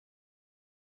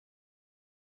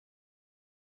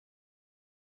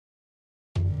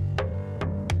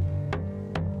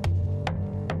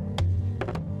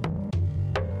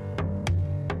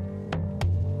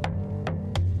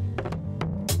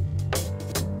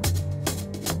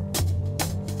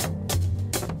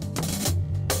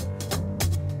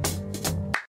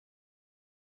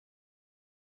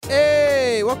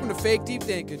welcome to Fake Deep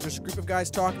Think. It's just a group of guys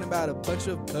talking about a bunch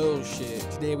of bullshit.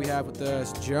 Today we have with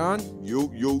us John.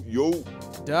 Yo.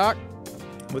 Doc.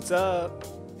 What's up?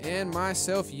 And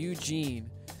myself,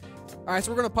 Eugene. All right,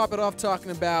 so we're going to pop it off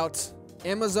talking about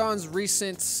Amazon's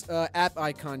recent app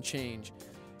icon change.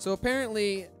 So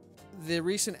apparently, the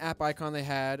recent app icon they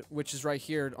had, which is right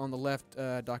here on the left,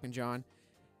 Doc and John,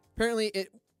 apparently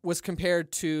it was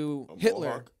compared to Hitler.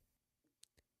 Mohawk?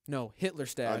 No, Hitler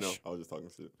stash. I know. I was just talking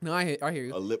shit. No, I hear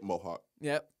you. A lip mohawk.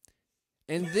 Yep.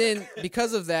 And then,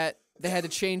 because of that, they had to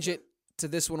change it to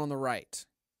this one on the right.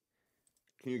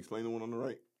 Can you explain the one on the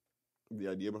right? The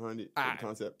idea behind it? The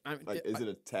concept? Is it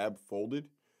a tab folded?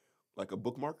 Like a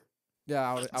bookmark?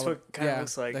 Yeah, That's what it kind of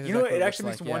looks like. You know what? It actually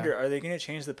makes me wonder, are they going to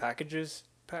change the packages,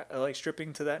 like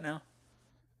stripping to that now?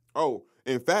 Oh,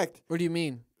 in fact. What do you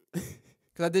mean?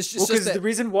 Because the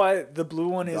reason why the blue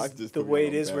one is the way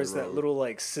it is, where it's that little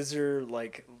like scissor,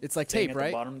 like it's like tape,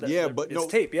 right? Yeah, but it's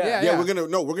tape. Yeah. Yeah,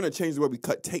 we're gonna change the way we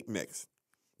cut tape next.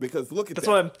 Because look at that's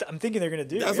that. what I'm thinking they're gonna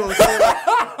do. That's what I'm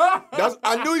saying.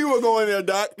 I knew you were going there,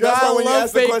 Doc. That's why when you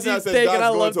asked the question, I said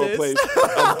Doc's going to a place,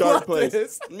 a dark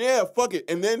place. Yeah, fuck it.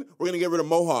 And then we're gonna get rid of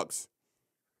mohawks.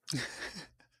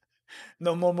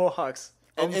 No more mohawks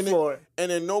on the floor.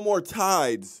 And then no more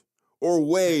tides or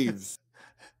waves.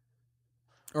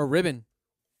 Or ribbon.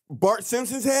 Bart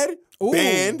Simpson's head? Ooh.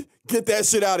 Banned. Get that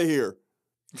shit out of here.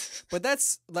 But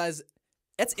that's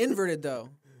inverted, though.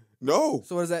 No.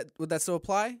 So would that still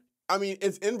apply? I mean,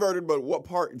 it's inverted, but what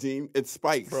part, Gene? It's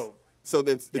spikes. Bro. So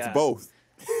it's both.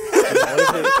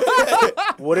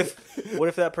 What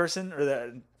if that person or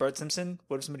that Bart Simpson,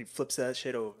 what if somebody flips that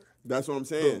shit over? That's what I'm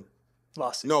saying. Boom.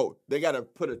 Lost it. No, they got to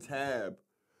put a tab.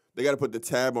 They got to put the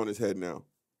tab on his head now.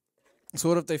 So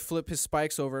what if they flip his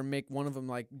spikes over and make one of them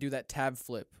like do that tab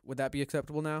flip? Would that be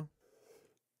acceptable now?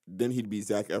 Then he'd be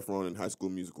Zac Efron in High School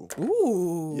Musical.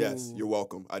 Ooh. Yes, you're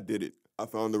welcome. I did it. I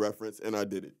found the reference and I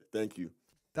did it. Thank you.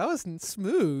 That was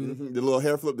smooth. Mm-hmm. The little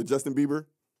hair flip, the Justin Bieber.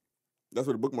 That's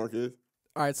what the bookmark is.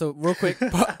 All right, so real quick,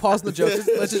 pause the joke.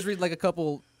 Let's just read like a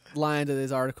couple lines of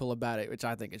this article about it, which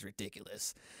I think is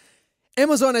ridiculous.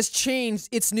 Amazon has changed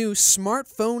its new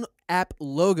smartphone app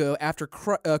logo after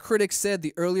critics said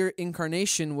the earlier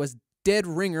incarnation was dead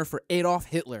ringer for Adolf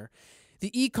Hitler.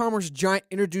 The e-commerce giant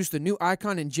introduced the new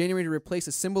icon in January to replace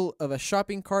a symbol of a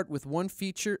shopping cart with one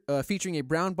featuring a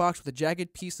brown box with a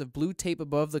jagged piece of blue tape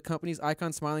above the company's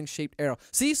icon smiling shaped arrow.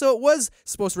 See, so it was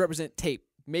supposed to represent tape.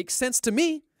 Makes sense to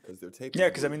me. Because they're tape. Yeah,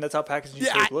 because I mean that's how packaging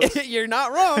tape looks. You're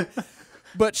not wrong.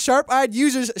 But sharp-eyed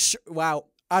users, wow.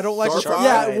 I don't like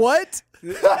Sharp-eyed. Yeah, what?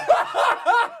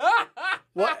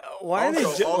 What? Why are they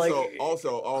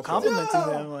also complimenting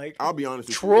them? Like, I'll be honest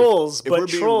with trolls, you. but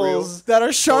trolls that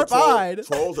are sharp-eyed.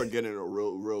 Trolls are getting a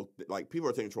real like people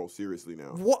are taking trolls seriously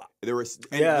now. What?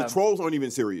 The trolls aren't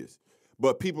even serious,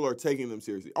 but people are taking them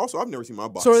seriously. Also, I've never seen my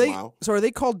boss smile. So are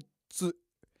they called?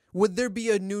 Would there be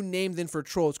a new name then for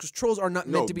trolls? Because trolls are not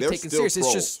meant to be taken serious.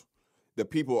 Trolls. It's just the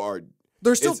people are.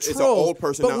 They're still trolls. It's an old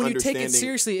person. But when you take it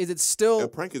seriously, is it still a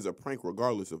prank? Is a prank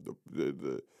regardless of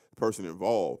the person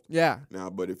involved. Yeah.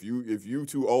 Now, but if you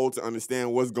too old to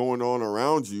understand what's going on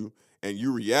around you and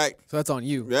you react, so that's on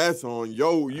you. That's on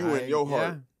you and your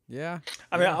heart. Yeah.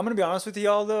 I mean, I'm gonna be honest with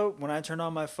y'all though. When I turned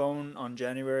on my phone on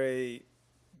January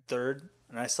 3rd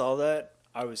and I saw that,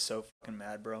 I was so fucking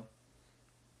mad, bro.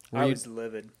 I was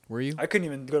livid. Were you? I couldn't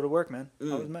even go to work, man.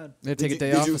 I was mad. Did you take a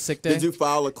day off, a sick day? Did you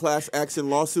file a class action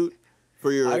lawsuit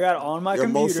for your? I got on my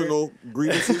computer. Emotional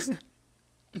grievances.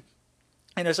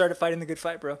 And I started fighting the good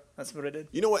fight, bro. That's what I did.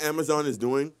 You know what Amazon is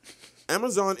doing?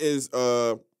 Amazon's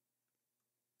the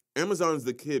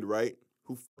kid, right?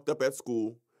 Who fucked up at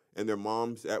school and their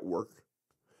mom's at work.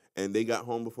 And they got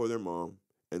home before their mom.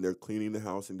 And they're cleaning the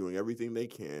house and doing everything they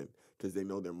can because they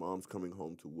know their mom's coming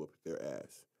home to whoop their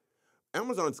ass.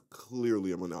 Amazon's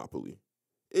clearly a monopoly.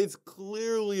 It's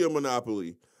clearly a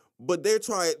monopoly. But they're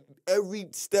trying every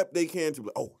step they can to be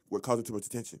like, oh, we're causing too much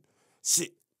attention. Shit.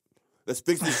 Let's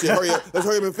fix this shit. Hurry up. Let's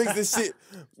hurry up and fix this shit.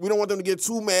 We don't want them to get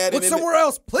too mad. Look somewhere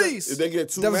else, please. If they get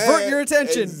too mad. Divert your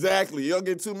attention. Exactly. Y'all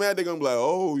get too mad, they're going to be like,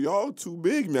 oh, y'all too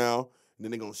big now. And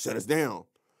then they're going to shut us down.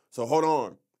 So hold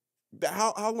on.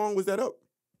 How long was that up?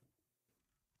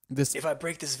 If I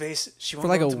break this vase, she won't for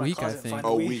like go a into my week, I closet and think. find A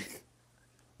the week.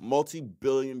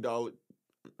 Multi-billion-dollar.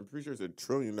 I'm pretty sure it's $1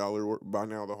 trillion by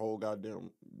now, the whole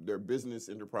goddamn, their business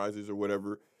enterprises or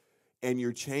whatever. And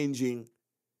you're changing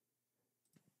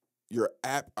your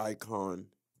app icon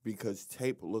because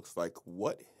tape looks like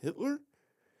what? Hitler?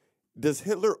 Does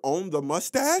Hitler own the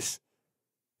mustache?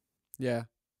 Yeah.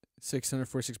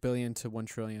 646 billion to 1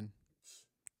 trillion.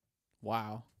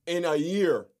 Wow. In a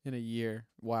year. In a year.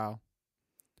 Wow.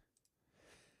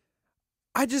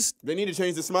 They need to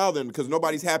change the smile then because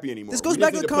nobody's happy anymore. This goes We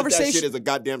back just to the need put that conversation. shit as a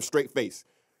goddamn straight face.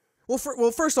 Well,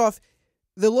 first off,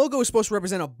 the logo is supposed to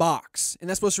represent a box, and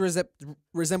that's supposed to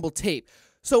resemble tape.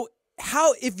 So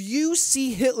if you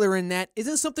see Hitler in that,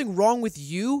 isn't something wrong with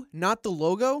you, not the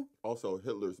logo? Also,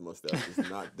 Hitler's mustache is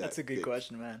not that That's a good thick.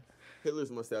 question, man.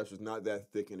 Hitler's mustache was not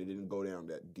that thick and it didn't go down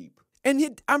that deep.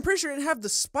 And I'm pretty sure it didn't have the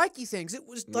spiky things. It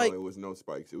was No, it was no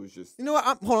spikes. It was just... You know what?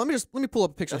 Hold on. Let me pull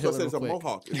up a picture That's of what I Hitler said. It's real a quick.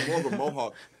 mohawk. It's more of a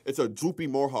mohawk. It's a droopy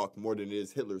mohawk more than it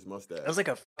is Hitler's mustache. That was like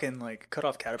a fucking cut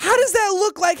off caterpillar. How does that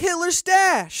look like Hitler's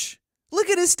stash? Look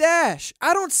at his stash.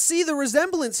 I don't see the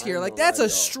resemblance here. Like, that's a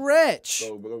stretch.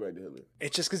 Go back to Hitler.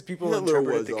 It's just because people Hitler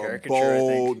interpreted was the a caricature, I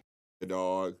bold think.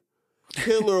 dog.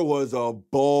 Hitler was a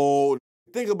bold...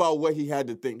 Think about what he had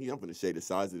to think. I'm going to shade the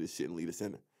size of this shit and leave the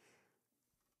center.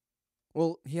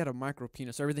 Well, he had a micro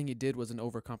penis. So everything he did was an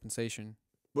overcompensation.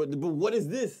 But what is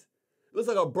this? It looks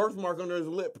like a birthmark under his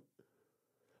lip.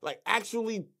 Like,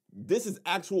 actually, this is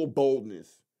actual boldness.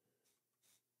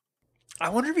 I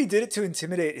wonder if he did it to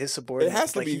intimidate his It subordinates.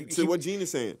 has to Like, be to what Gene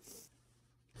is saying.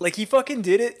 Like, he fucking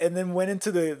did it and then went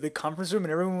into the conference room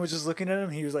and everyone was just looking at him.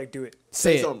 He was like, do it.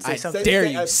 Say it. something. I Say dare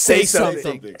something. you. Say Say something.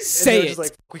 something. And Say they're it. just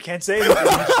like, we can't say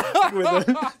anything. With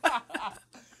him.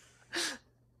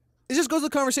 It just goes to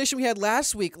the conversation we had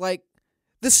last week. Like,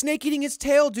 the snake eating its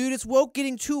tail, dude. It's woke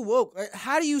getting too woke. Like,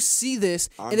 how do you see this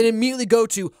and then immediately go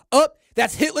to,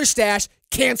 that's Hitler's stash,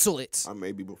 cancel it? I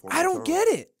may be before my I don't time. get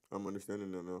it. I'm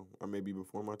understanding that now. I may be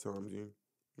before my time, Gene.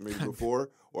 Maybe before,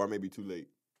 or I may be too late.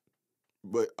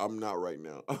 But I'm not right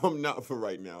now. I'm not for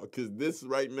right now. Because this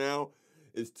right now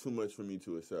is too much for me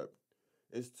to accept.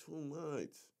 It's too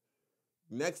much.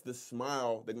 Next, the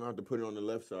smile, they're going to have to put it on the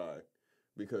left side.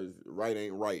 Because right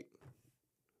ain't right.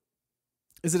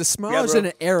 Is it a smile Yeah, or is bro. it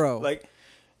an arrow? Like,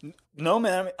 no,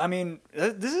 man. I mean,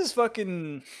 this is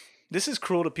fucking... This is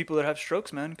cruel to people that have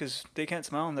strokes, man, because they can't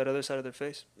smile on that other side of their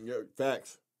face. Yeah,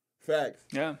 facts. Facts.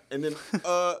 Yeah. And then,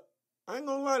 I ain't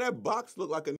gonna lie, that box look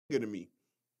like a nigga to me.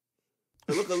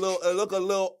 It look a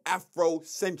little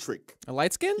Afrocentric. a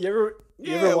light skin? You ever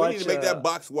Yeah, watch, we need to make that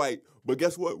box white. But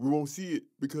guess what? We won't see it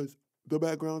because the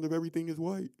background of everything is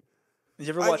white. You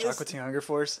ever watch Aqua Teen Hunger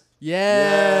Force?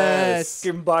 Yes.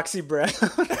 Give him Boxy Brown.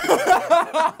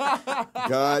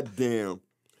 God damn.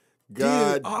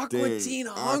 Dude, Aqua Teen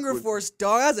Hunger Force,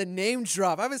 dog. That's a name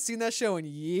drop. I haven't seen that show in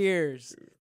years.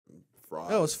 Fry.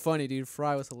 That was funny, dude.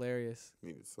 Fry was hilarious.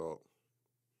 Needed salt.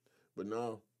 But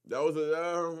no, that was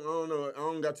I don't know. I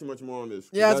don't got too much more on this.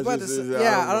 Yeah, I was That's about to just- say,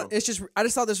 I don't know. it's just I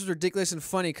just thought this was ridiculous and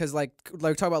funny because like we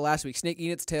talked about last week, snake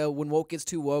eating its tail when woke gets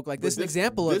too woke. Like But this is an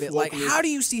example of this it. Like, wokeness- how do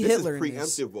you see this Hitler is in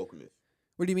this? preemptive wokeness.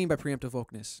 What do you mean by preemptive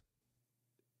wokeness?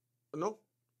 No,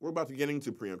 we're about to get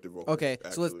into preemptive wokeness. Okay,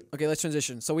 so actually. let's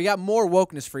transition. So we got more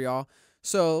wokeness for y'all.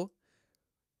 So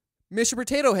Mr.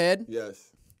 Potato Head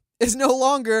Yes, is no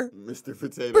longer Mr.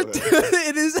 Potato Head.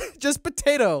 it is just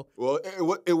potato. Well,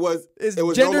 it was It's it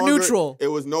was gender no longer, neutral. It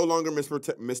was no longer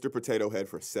Mr. Potato Head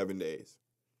for 7 days.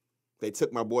 They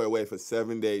took my boy away for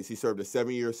 7 days. He served a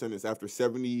 7-year sentence after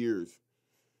 70 years.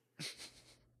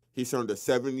 He served a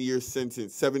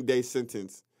 7-day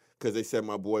sentence because they said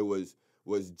my boy was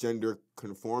gender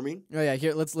conforming. Oh yeah,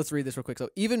 here let's read this real quick. So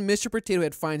even Mr. Potato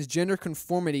Head finds gender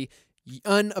conformity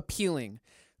unappealing.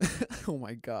 Oh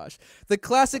my gosh. The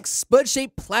classic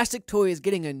spud-shaped plastic toy is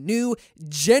getting a new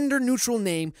gender-neutral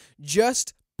name,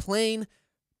 just plain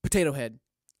Potato Head.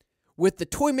 With the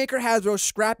toy maker Hasbro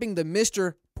scrapping the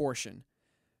Mr. portion.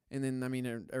 And then, I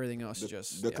mean, everything else is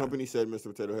just... The yeah. company said Mr.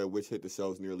 Potato Head, which hit the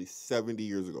shelves nearly 70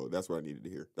 years ago. That's what I needed to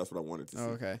hear. That's what I wanted to see. Oh,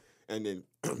 okay. And then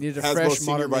Needed a Hasbro fresh,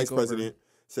 senior modern vice makeover. president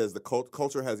says the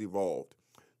culture has evolved.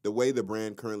 The way the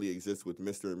brand currently exists with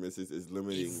Mr. and Mrs. is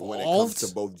limiting when it comes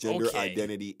to both gender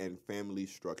identity and family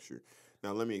structure.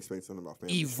 Now, let me explain something about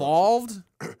family Evolved?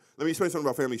 structure. Let me explain something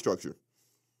about family structure.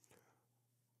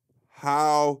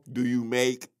 How do you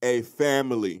make a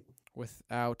family?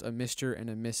 Without a Mr. and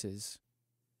a Mrs.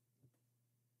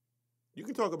 You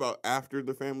can talk about after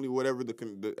the family, whatever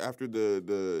after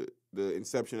the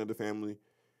inception of the family,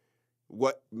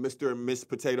 what Mr. and Miss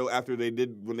Potato after they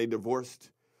did when they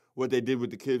divorced, what they did with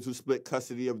the kids who split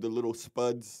custody of the little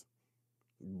spuds.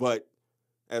 But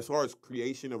as far as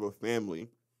creation of a family,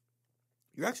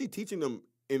 you're actually teaching them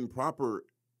in proper,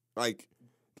 like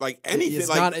anything. It's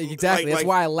like, not exactly. That's like,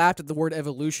 why I laughed at the word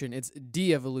evolution. It's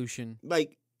de-evolution.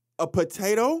 Like a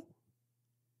potato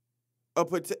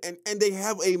and they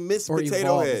have a Miss Or Potato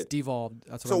evolved. Head. It's devolved.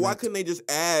 That's what So I why meant. couldn't they just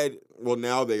add? Well,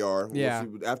 now they are. Yeah.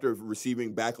 After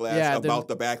receiving backlash Yeah, about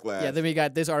the backlash. Yeah, then we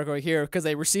got this article right here because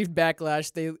they received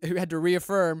backlash. They had to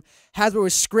reaffirm. Hasbro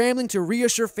was scrambling to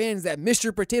reassure fans that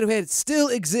Mr. Potato Head still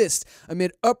exists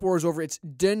amid uproars over its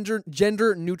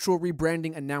gender-neutral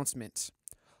rebranding announcement.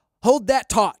 Hold that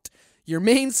taut. Your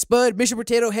main spud, Mr.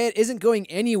 Potato Head, isn't going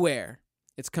anywhere.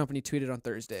 Its company tweeted on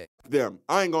Thursday. Them.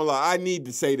 I ain't gonna lie. I need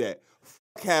to say that.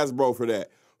 Fuck Hasbro for that.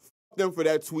 Fuck them for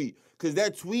that tweet. Because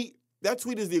that tweet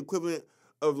is the equivalent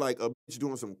of like a bitch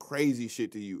doing some crazy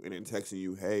shit to you and then texting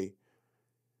you, hey,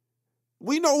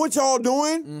 we know what y'all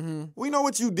doing. Mm-hmm. We know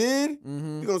what you did.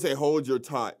 Mm-hmm. You're gonna say, hold your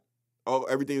tot. Oh,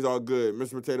 everything's all good.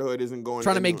 Mr. Potato Head isn't going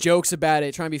Trying to make jokes about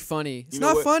it, trying to be funny. It's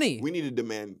not funny. We need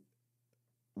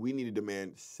to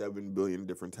demand 7 billion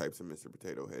different types of Mr.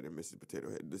 Potato Head and Mrs. Potato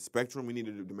Head. The spectrum, we need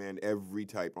to demand every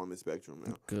type on the spectrum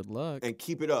now. Good luck. And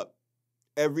keep it up.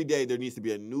 Every day there needs to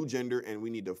be a new gender, and we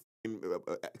need to,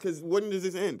 because when does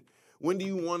this end? When do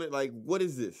you want it? Like, what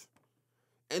is this?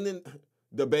 And then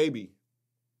the baby.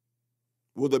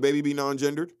 Will the baby be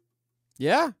non-gendered?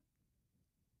 Yeah.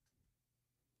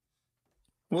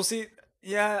 We'll see.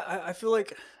 Yeah, I feel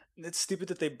like it's stupid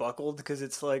that they buckled because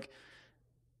it's like,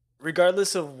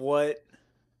 regardless of what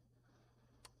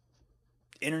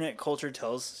internet culture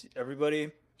tells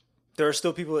everybody, there are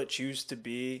still people that choose to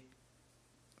be,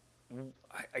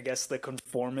 I guess, the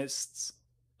conformists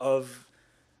of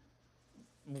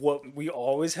what we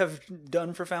always have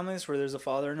done for families, where there's a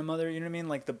father and a mother. You know what I mean?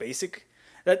 Like the basic.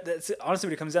 That's honestly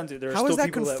what it comes down to. There are How still is that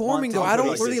people conforming, that though? want I to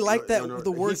don't be- really like that.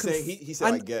 The word. He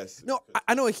said, I guess. No,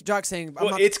 I know what Jock's saying.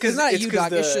 Well, it's because not you,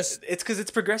 Doc. It's just it's because it's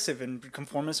progressive, and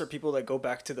conformists are people that go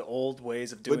back to the old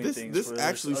ways of doing things. This where there's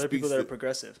actually other people speaks that are to-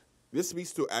 progressive. This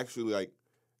speaks to actually, like,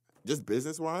 just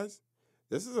business-wise,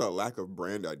 this is a lack of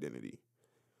brand identity.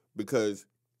 Because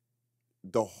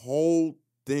the whole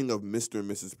thing of Mr. and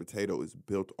Mrs. Potato is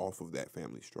built off of that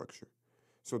family structure.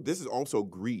 So this is also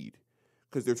greed.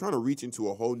 Because they're trying to reach into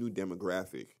a whole new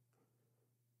demographic.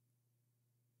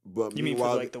 But You mean for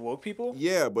meanwhile, like the woke people?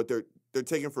 yeah, but they're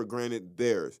taking for granted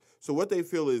theirs. So what they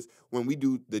feel is when we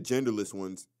do the genderless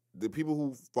ones, the people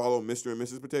who follow Mr. and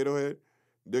Mrs. Potato Head,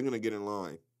 they're going to get in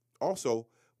line. Also,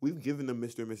 we've given them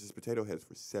Mr. and Mrs. Potato Heads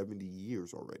for 70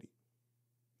 years already.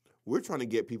 We're trying to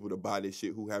get people to buy this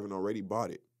shit who haven't already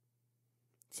bought it.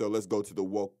 So let's go to the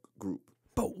woke group.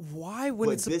 But why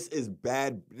wouldn't But this is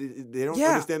bad. They don't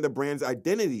Yeah. understand the brand's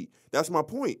identity. That's my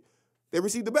point. They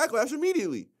received the backlash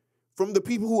immediately from the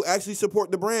people who actually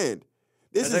support the brand.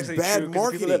 This That's is actually bad true, 'cause the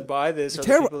marketing. people that buy this are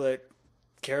Terrible. the people that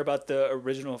care about the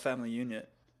original family unit.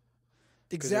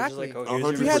 'Cause they're just exactly? like, oh, here's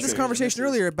 100%. your We had this missus, conversation missus.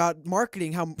 earlier about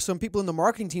marketing. How some people in the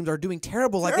marketing teams are doing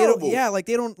terrible. Like Terrible.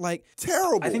 they don't like.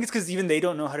 Terrible. I think it's because even they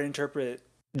don't know how to interpret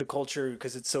the culture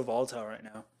because it's so volatile right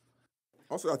now.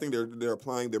 Also, I think they're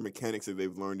applying their mechanics that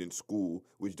they've learned in school,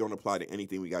 which don't apply to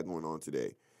anything we got going on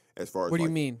today. As far as What do you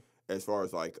like- mean? As far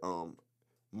as like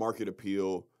market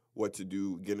appeal, what to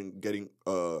do, getting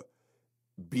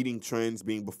beating trends,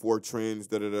 being before trends,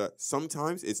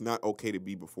 Sometimes it's not okay to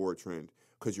be before a trend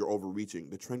because you're overreaching.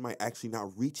 The trend might actually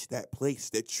not reach that place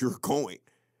that you're going.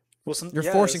 Well, You're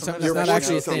forcing something sometimes that's you're not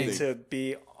actually a forcing thing. to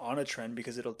be on a trend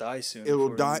because it'll die soon. It will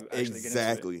before die you actually get into it.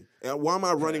 exactly. And why am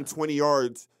I running 20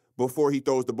 yards before he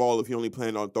throws the ball if he only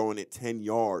planned on throwing it 10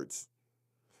 yards?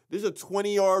 This is a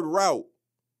 20-yard route.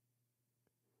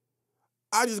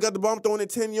 I just got the ball throwing it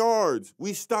 10 yards.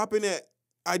 We stopping at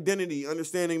identity,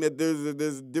 understanding that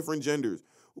there's different genders.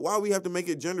 Why we have to make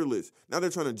it genderless? Now they're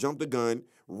trying to jump the gun,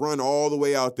 run all the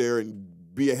way out there and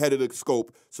be ahead of the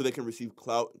scope so they can receive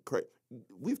clout.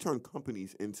 We've turned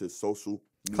companies into social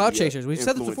Clout media chasers. We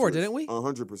said this before, influencers. didn't we?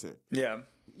 100%. Yeah.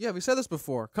 Yeah, we said this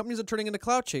before. Companies are turning into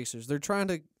clout chasers. They're trying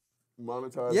to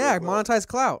Monetize. yeah their clout. monetize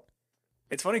clout.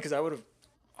 It's funny because I would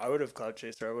have cloud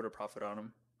chased her. I would have profited on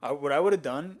him. What I would have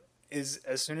done is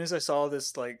as soon as I saw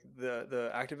this, like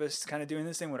the activists kind of doing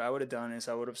this thing, what I would have done is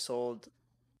I would have sold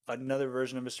another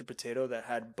version of Mr. Potato that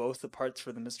had both the parts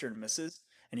for the Mr. and Mrs.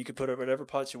 And you could put whatever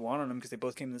parts you want on them because they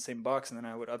both came in the same box, and then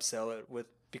I would upsell it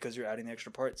because you're adding the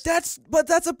extra parts. That's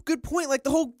a good point. Like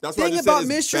the whole That's why I thing just said about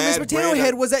it's Mr. and Miss bad Potato brand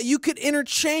Head id- was that you could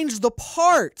interchange the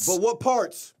parts. But what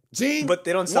parts, Gene? But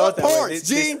they don't sell what it that way. parts,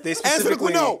 They Gene? Answer the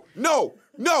specifically- question.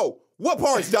 No. What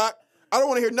parts, Doc? I don't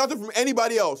want to hear nothing from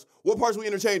anybody else. What parts we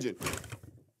interchanging?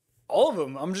 All of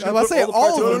them. I'm just I'm gonna about put to say all the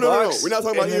parts all in of one them. No. box We're not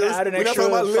talking about and then ears. add an We're not extra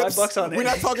talking about lips. $5 on it. We're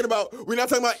not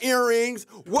talking about earrings.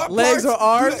 What Legs parts or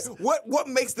arms? What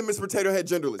makes the Miss Potato Head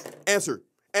genderless? Answer.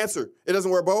 It doesn't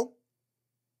wear a bow.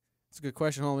 That's a good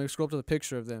question. Hold on, let me scroll up to the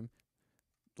picture of them.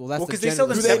 Well, that's because the they sell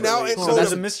them Do they separately. now So encode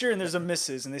there's a- a Mr. and there's a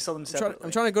Mrs. and they sell them separately.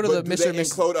 I'm trying to go to But the do Mr. they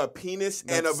Miss. encode a penis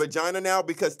and a That's- vagina now?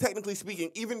 Because technically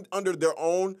speaking, even under their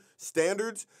own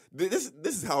standards, this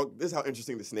is how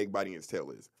interesting the snake biting its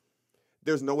tail is.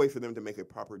 There's no way for them to make a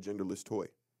proper genderless toy.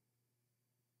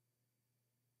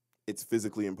 It's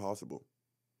physically impossible.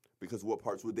 Because what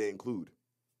parts would they include?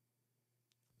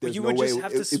 But There's you no would way just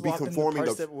have to it'd be swap in the conforming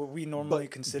parts to- that we normally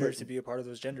but- consider but- to be a part of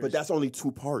those genders. But that's only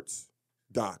 2 parts,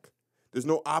 Doc. There's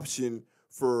no option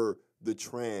for the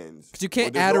trans. Because you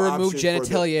can't there's add no or remove option for the-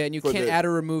 genitalia, and you for can't the- add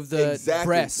or remove the Exactly.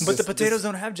 breasts. But the this- potatoes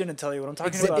don't have genitalia. What I'm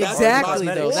talking about. That's are Exactly,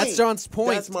 my though. cosmetics. That's John's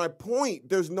point. That's my point.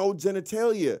 There's no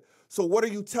genitalia. So what are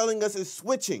you telling us is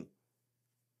switching?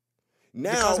 The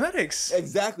Now, cosmetics.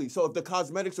 exactly. So if the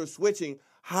cosmetics are switching,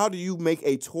 how do you make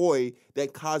a toy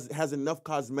that has enough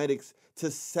cosmetics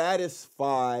to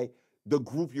satisfy the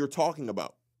group you're talking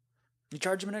about? You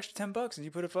charge them an extra $10 and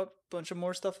you put a bunch of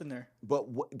more stuff in there. But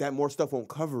that more stuff won't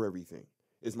cover everything,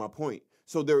 is my point.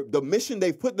 So the mission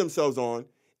they've put themselves on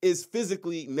is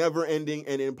physically never ending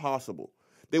and impossible.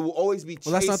 They will always be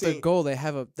chasing. Well, that's not their goal. They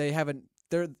haven't.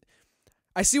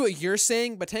 I see what you're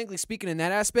saying, but technically speaking, in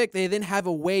that aspect, they then have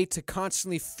a way to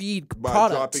constantly feed by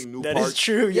products. dropping new That parts. is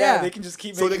true. Yeah, Yeah. they can just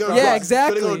keep So they're making gonna Yeah, drop,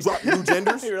 exactly. So they're gonna drop new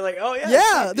genders. You're like, oh yeah.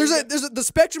 Yeah, sweet, there's the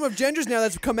spectrum of genders now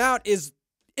that's come out is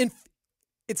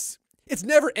it's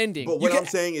never ending. But You what can- I'm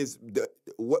saying is,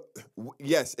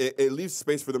 yes, it leaves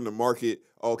space for them to market.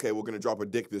 Okay, we're gonna drop a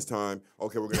dick this time.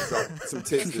 Okay, we're gonna drop some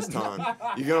tits this time.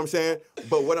 You get what I'm saying?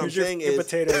 But what I'm Here's your saying fucking is,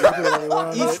 potato. You can do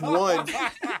whatever you want with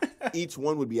it. each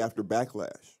one would be after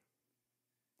backlash.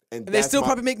 and they still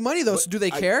probably make money though. So do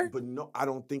they care? But no, I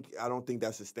don't think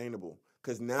that's sustainable.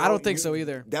 Because now I don't think so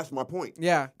either. That's my point.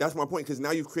 Yeah, That's my point. Because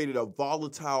now you've created a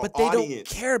volatile but they audience.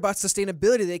 don't care about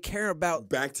sustainability. They care about.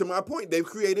 Back to my point, they've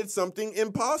created something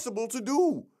impossible to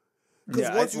do. Because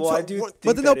Yeah, once you well, I talk, do what- think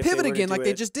But then that they'll if they pivot were to again do like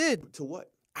they it- just did. to what?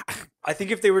 I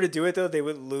think if they were to do it though, they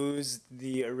would lose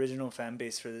the original fan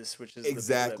base for this, which is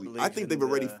Exactly. The people I that think believe they've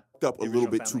already in fucked up a the little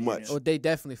original bit too family much. unit. Oh, they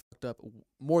definitely fucked up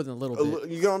more than a little bit.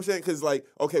 You know what I'm saying? Because like,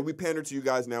 okay, we pander to you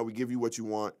guys now. We give you what you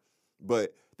want.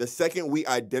 But the second we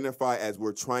identify as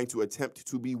we're trying to attempt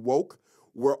to be woke,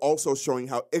 we're also showing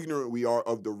how ignorant we are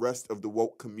of the rest of the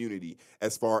woke community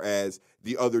as far as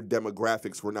the other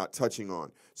demographics we're not touching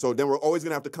on. So then we're always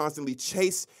going to have to constantly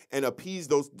chase and appease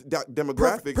those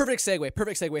demographics. Perfect segue.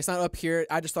 Perfect segue. It's not up here.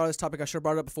 I just thought of this topic. I should have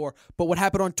brought it up before. But what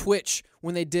happened on Twitch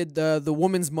when they did the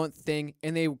Women's Month thing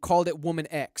and they called it Woman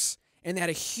X, and they had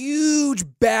a huge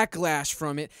backlash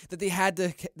from it that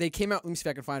they came out. Let me see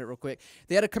if I can find it real quick.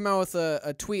 They had to come out with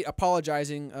a tweet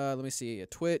apologizing. Let me see. A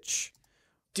Twitch.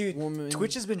 Dude, Woman-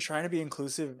 Twitch has been trying to be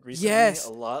inclusive recently Yes. a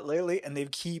lot lately, and they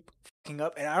keep fucking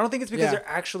up. And I don't think it's because Yeah. they're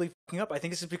actually fucking up. I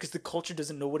think it's just because the culture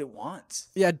doesn't know what it wants.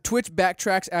 Yeah, Twitch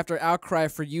backtracks after outcry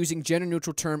for using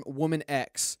gender-neutral term "woman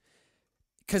X"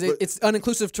 because But- it's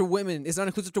uninclusive to women. It's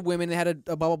uninclusive to women. It had a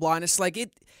blah blah blah, and it's like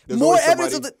There's more always evidence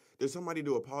of somebody- the There's somebody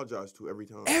to apologize to every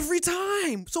time. every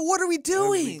time. So what are we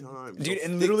doing? Every time. Dude, So and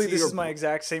stick literally to this your- is my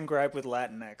exact same gripe with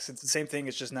Latinx. It's the same thing.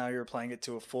 It's just now you're applying it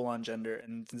to a full-on gender,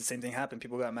 and the same thing happened.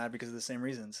 People got mad because of the same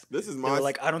reasons. This is They my were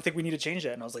like, I don't think we need to change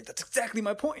that. And I was like, that's exactly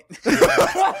my point.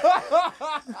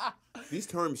 These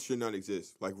terms should not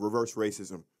exist, like reverse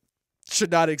racism.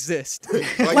 Should not exist. Like,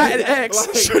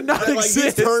 Latinx should not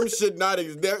exist. These terms should not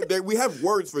exist. We have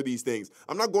words for these things.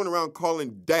 I'm not going around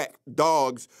calling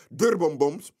dogs dirbum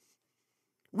bums.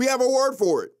 We have a word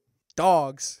for it.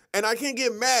 Dogs. And I can't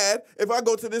get mad if I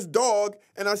go to this dog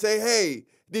and I say, hey,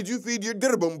 did you feed your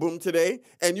dirbum boom today?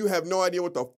 And you have no idea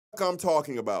what the fuck I'm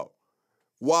talking about.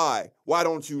 Why? Why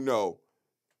don't you know?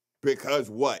 Because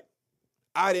what?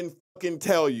 I didn't fucking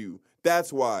tell you.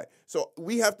 That's why. So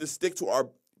we have to stick to our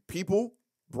people,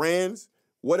 brands,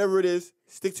 whatever it is,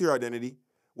 stick to your identity.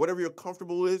 Whatever you're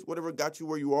comfortable with, whatever got you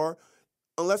where you are,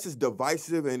 unless it's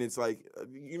divisive and it's like,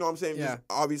 you know what I'm saying? Yeah. Just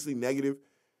obviously negative.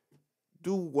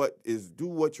 Do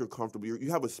what you're comfortable.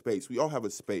 You have a space. We all have a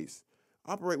space.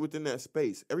 Operate within that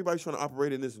space. Everybody's trying to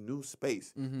operate in this new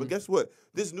space. But guess what?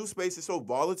 This new space is so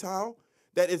volatile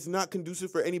that it's not conducive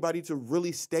for anybody to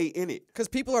really stay in it. Because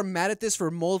people are mad at this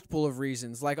for multiple of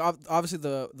reasons. Like obviously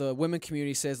the women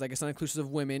community says like it's not inclusive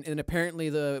of women, and apparently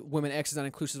the women X is not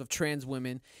inclusive of trans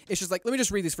women. It's just like, let me just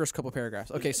read these first couple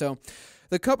paragraphs. Okay, so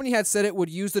the company had said it would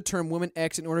use the term women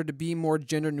X in order to be more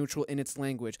gender neutral in its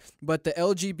language, but the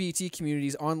LGBT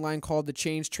communities online called the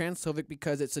change transphobic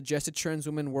because it suggested trans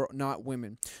women were not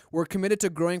women. We're committed to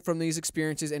growing from these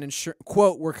experiences and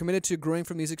we're committed to growing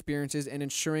from these experiences and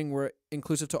ensuring we're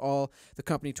inclusive to all, the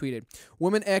company tweeted.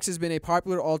 Woman X has been a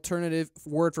popular alternative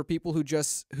word for people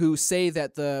who say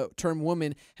that the term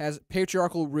woman has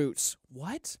patriarchal roots.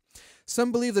 What?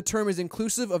 Some believe the term is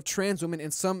inclusive of trans women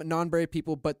and some non-binary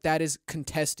people, but that is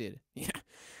contested. Yeah.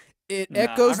 It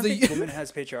echoes I don't think woman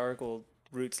has patriarchal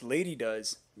roots. Lady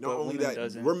does. Not only woman that,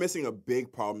 doesn't. we're missing a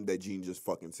big problem that Gene just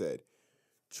fucking said.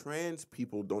 Trans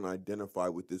people don't identify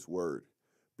with this word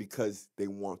because they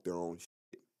want their own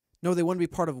shit. No, they want to be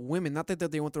part of women. Not that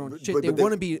they want their own shit. But they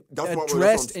want to be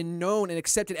addressed and known and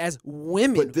accepted as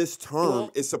women. But this term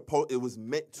it was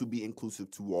meant to be inclusive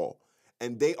to all.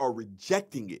 And they are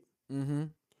rejecting it. Mm-hmm.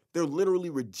 They're literally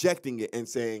rejecting it and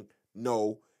saying,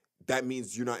 no, that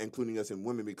means you're not including us in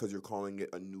women because you're calling it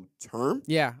a new term.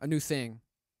 Yeah, a new thing.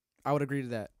 I would agree to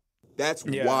that. That's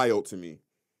wild to me.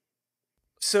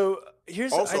 So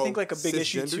here's, Also, I think, like a big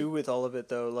issue cisgender? too with all of it,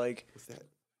 though. Like, What's that?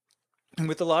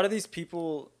 with a lot of these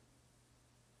people,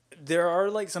 there are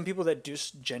like some people that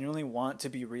just genuinely want to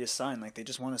be reassigned. Like, they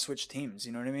just want to switch teams.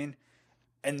 You know what I mean?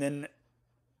 And then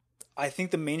I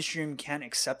think the mainstream can't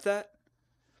accept that.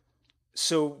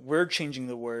 So we're changing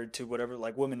the word to whatever,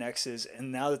 like Woman X is,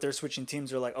 and now that they're switching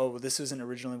teams, they're like, oh, well, this isn't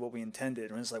originally what we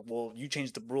intended. And it's like, well, you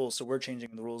changed the rules, so we're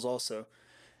changing the rules also.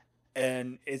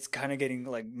 And it's kind of getting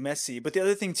like messy. But the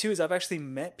other thing too is I've actually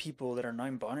met people that are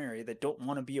non-binary that don't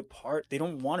want to be a part. They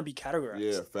don't want to be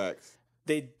categorized. Yeah, facts.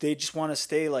 They just want to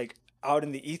stay like out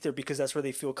in the ether because that's where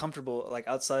they feel comfortable, like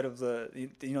outside of the,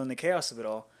 you know, in the chaos of it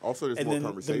all. Also, there's And more then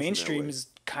conversation. the mainstream that way. is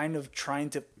kind of trying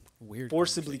to Weird.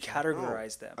 forcibly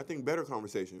categorize them. I think better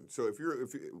conversation. So if you're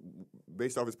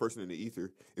based off this person in the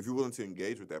ether, if you're willing to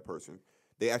engage with that person,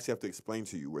 they actually have to explain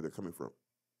to you where they're coming from.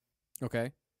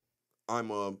 Okay.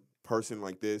 I'm a person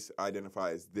like this. I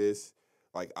identify as this.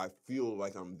 Like, I feel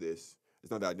like I'm this. It's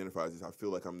not that I identify as this. I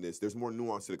feel like I'm this. There's more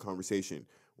nuance to the conversation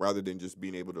rather than just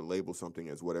being able to label something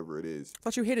as whatever it is. I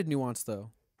thought you hated nuance,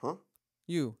 though. Huh?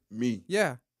 You. Me.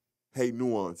 Yeah. Hate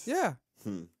nuance. Yeah.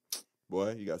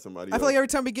 Boy, you got somebody I feel else. like every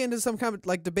time we get into some kind of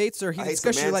like debates or I heated hate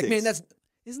discussion, you're like, man, semantics.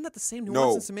 isn't that the same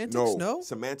nuance in semantics? No.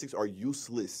 Semantics are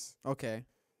useless. Okay.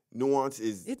 Nuance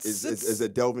is a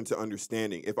delve into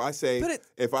understanding. If I say I'm I'm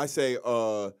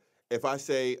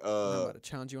about to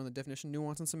challenge you on the definition of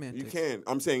nuance and semantics. you can.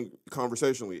 I'm saying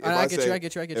conversationally. If I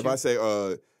get you. If I say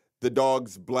the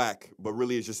dog's black, but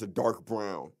really it's just a dark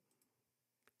brown,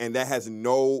 and that has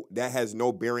no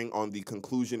bearing on the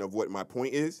conclusion of what my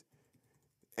point is,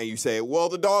 and you say, well,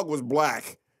 the dog was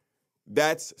black,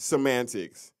 that's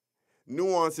semantics.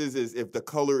 Nuances is if the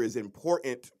color is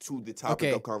important to the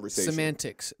topic of conversation.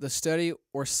 Semantics, the study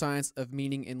or science of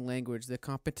meaning in language, the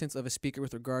competence of a speaker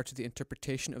with regard to the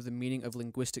interpretation of the meaning of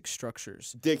linguistic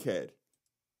structures. Dickhead.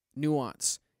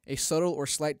 Nuance, a subtle or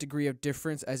slight degree of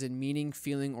difference as in meaning,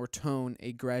 feeling, or tone,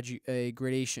 a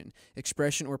gradation,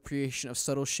 expression or creation of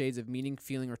subtle shades of meaning,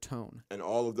 feeling, or tone. And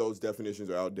all of those definitions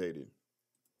are outdated.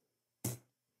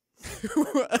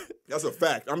 That's a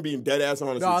fact. I'm being dead ass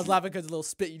honest. No, I was laughing because of the little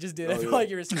spit you just did. I feel like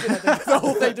you were spitting at the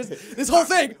whole thing. This whole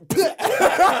thing.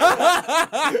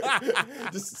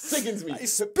 Just sickens me. I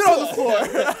spit on the floor.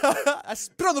 I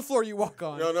spit on the floor you walk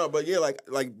on. No, but yeah, like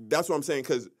that's what I'm saying.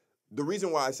 Because the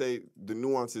reason why I say the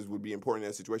nuances would be important in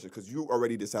that situation is because you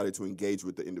already decided to engage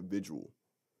with the individual,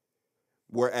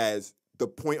 whereas the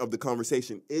point of the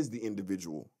conversation is the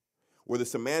individual, where the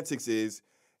semantics is,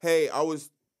 hey, I was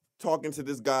talking to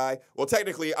this guy. Well,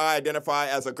 technically, I identify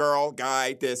as a girl,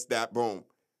 guy, this, that, boom.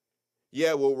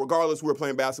 Yeah, well, regardless, we're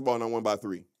playing basketball and I won by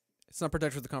 3. It's not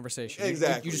productive for the conversation.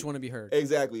 Exactly. You just want to be heard.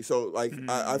 Exactly. So, like,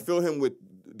 I feel him with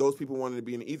those people wanting to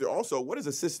be in either. Also, what is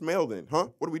a cis male then? Huh?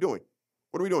 What are we doing?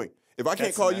 What are we doing? If I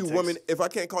can't call you woman, if I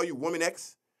can't call you woman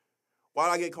X, why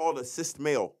do I get called a cis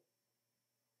male?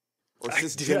 Or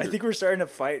cisgender? I think we're starting to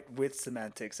fight with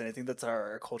semantics, and I think that's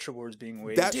our culture wars being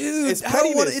waged. It's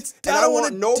pettiness. I don't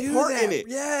want no part in it.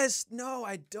 Yes, no,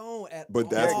 I don't at all. But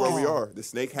that's where we are. The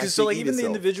snake has to so like eat even the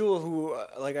itself. individual who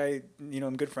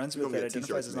I'm good friends with gonna that get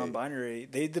identifies as t-shirts made. non-binary,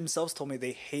 they themselves told me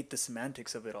they hate the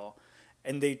semantics of it all,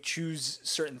 and they choose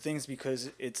certain things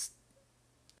because it's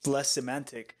less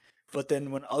semantic. But then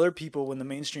when the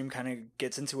mainstream kind of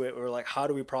gets into it, we're like, how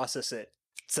do we process it?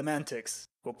 Semantics.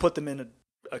 We'll put them in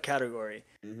a category.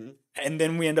 Mm-hmm. And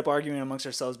then we end up arguing amongst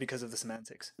ourselves because of the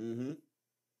semantics. Mm-hmm.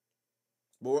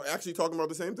 But we're actually talking about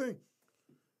the same thing.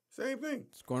 Same thing.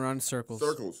 It's going around in circles.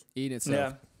 Circles. Eating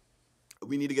itself. Yeah.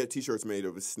 We need to get t-shirts made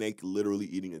of a snake literally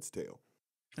eating its tail.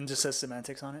 And just says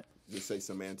semantics on it. Just say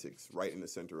semantics right in the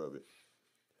center of it.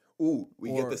 Ooh,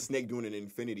 we get the snake doing an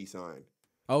infinity sign.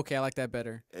 Okay, I like that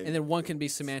better. And And then one can be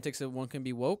semantics and one can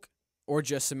be woke, or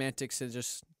just semantics and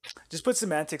just Just put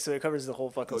semantics so it covers the whole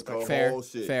fucking Covers the spectrum. whole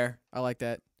fair. shit. Fair. I like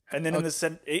that. And then in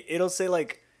the it'll say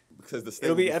like Because the snake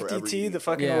it'll be will forever FTT, eat. the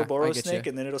fucking Yeah, I Ouroboros get snake, ya.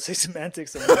 and then it'll say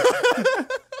semantics.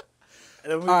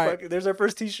 And then there's our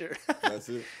first T-shirt. That's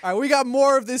it. All right, we got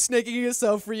more of this snaking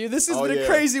yourself for you. This has Oh, been a yeah.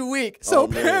 crazy week. So Oh,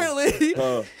 man.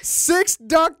 apparently, 6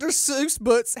 Dr. Seuss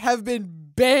books have been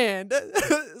banned.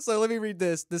 So let me read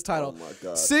this title. Oh my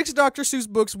God. 6 Dr. Seuss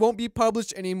books won't be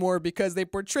published anymore because they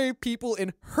portray people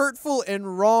in hurtful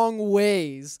and wrong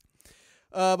ways.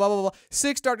 Blah, blah, blah.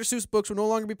 6 Dr. Seuss books will no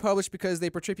longer be published because they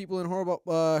portray people in horrible,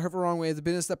 hurtful, wrong ways. The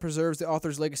business that preserves the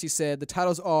author's legacy said. The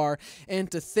titles are,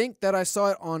 And to Think That I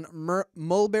Saw It on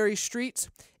Mulberry Street,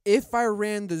 If I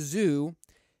Ran the Zoo,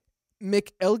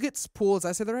 McElligot's Pool. Did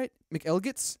I say that right?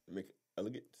 McElligot's?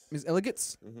 Ms.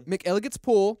 Elegance? McElligot's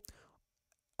Pool,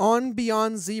 On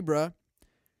Beyond Zebra,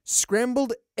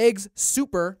 Scrambled Eggs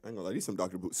Super. I ain't gonna lie, these some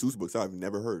Dr. Seuss books I've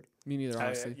never heard. Me neither,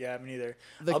 honestly. Yeah, me neither.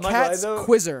 The I'm not gonna lie, Cat's though,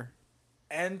 Quizzer.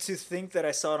 And To Think That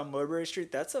I Saw It on Mulberry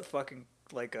Street, that's a fucking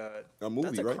like a movie,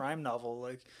 that's a right? crime novel.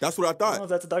 Like That's what I I don't know thought. if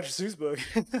that's a Dr. Seuss book.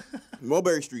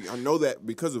 Mulberry Street. I know that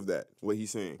because of that, what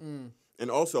he's saying. And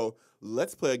also,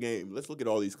 let's play a game. Let's look at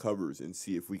all these covers and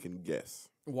see if we can guess.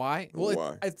 Why? Well,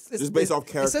 Why? It's Just based off It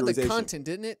said the characterization. content,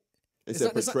 didn't it? It It's said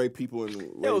not- it's not- portray people in ways.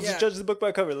 Yeah, we'll Yeah. just judge the book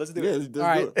by cover. Let's do Yeah, it. let's All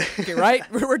right. do it. Okay, right?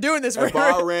 We're doing this. If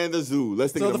I ran the zoo,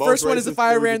 let's think So of the the first most one is racist If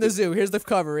I thing we Ran could the do. Zoo. Here's the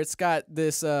cover. It's got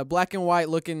this black and white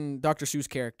looking Dr. Seuss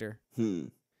character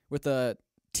with a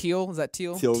teal. Is that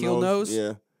teal? Teal nose?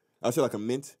 Yeah. I say like a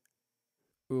mint.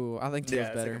 Ooh, I think teal's Yeah,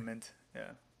 it's better. like a mint. Yeah.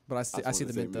 But I see wanted the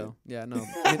to say mint though. mint. Yeah,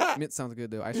 no. Mint sounds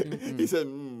good though. Ice cream? He said,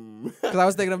 Because I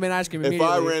was thinking of mint ice cream If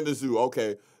immediately. I ran the zoo,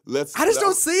 okay, let's. I just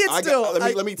don't see it still.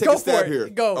 Let me take Go a stab for it. here.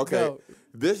 Go, Okay. go.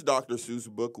 This Dr. Seuss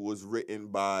book was written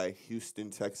by Houston,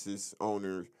 Texas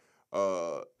owner.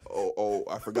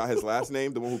 I forgot his last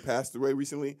name. The one who passed away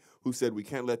recently, who said we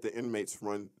can't let the inmates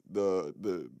run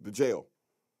the jail,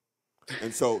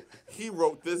 and so he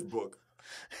wrote this book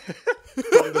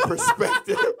from the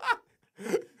perspective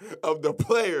of the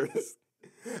players,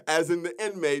 as in the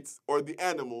inmates or the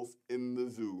animals in the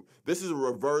zoo. This is a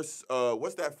reverse.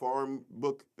 What's that farm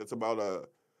book that's about a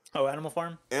Animal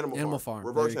Farm. Animal Farm.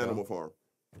 Reverse There you go. Animal Farm.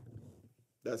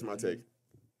 That's my take.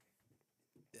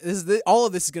 All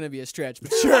of this is gonna be a stretch,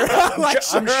 but sure.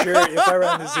 I'm sure If I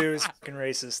Ran the Zoo is fucking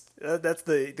racist. That's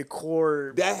the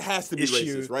core. That has to be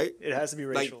issue. racist, right? It has to be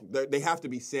Like racial. they have to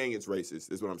be saying it's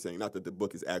racist, is what I'm saying. Not that the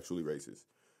book is actually racist,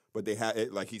 but they have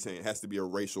it. Like he's saying, it has to be a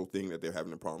racial thing that they're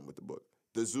having a problem with the book.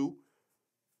 The zoo.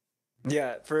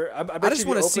 Yeah, I bet I just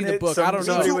want to see the book. I don't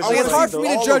know. somebody would Like, it's wanna hard see for me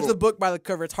to all judge of the them. book by the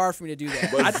cover. It's hard for me to do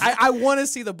that. But- I want to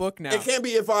see the book now. It can't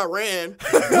be If I Ran.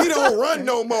 We don't run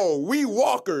no more. We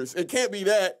walkers. It can't be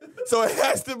that. So it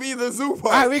has to be the zoo part.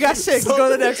 All right, we got 6. Let's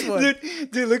go to the next one.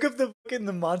 Dude, look up the fucking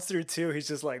the monster too. He's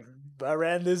just like, I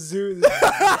ran this zoo,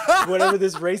 whatever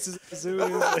this racist zoo is.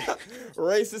 Like,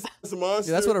 Racist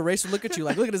monster. Yeah, that's what a racer look at you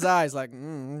like. Look at his eyes, like,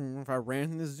 if I ran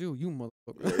in this zoo, you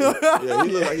motherfucker. Yeah,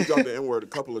 he looked like he dropped the N-word a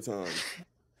couple of times.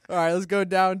 All right, let's go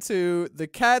down to the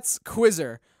Cat's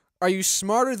Quizzer. Are you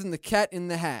smarter than the Cat in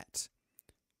the Hat?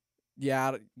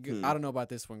 Yeah, I don't know about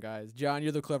this one, guys. John,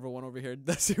 you're the clever one over here.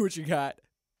 Let's see what you got.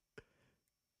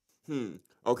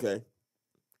 Okay.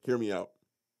 Hear me out.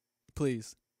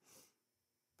 Please.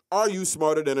 Are you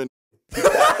smarter than a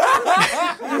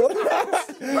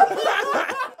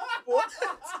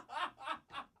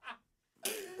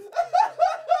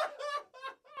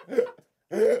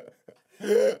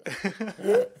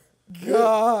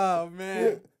Oh,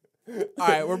 man. All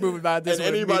right, we're moving by this and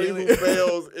one anybody who immediately.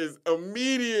 fails is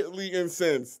immediately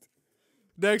incensed.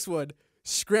 Next one.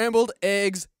 Scrambled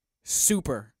Eggs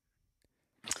Super.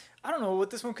 I don't know what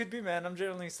this one could be, man. I'm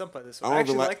generally stumped by this I one. don't I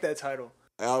actually even like that title.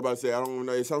 I was about to say, I don't even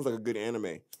know. It sounds like a good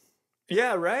anime.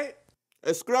 Yeah, right?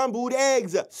 A scrambled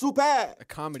eggs, super. A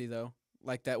comedy, though.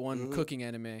 Like that one cooking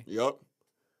anime. Yup.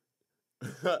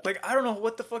 Like, I don't know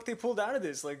what the fuck they pulled out of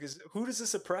this. Like, who does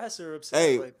this oppress or upset?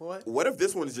 Hey, Like, what? what if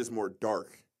this one is just more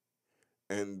dark,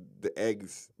 and the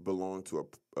eggs belong to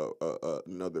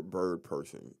another bird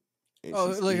person? And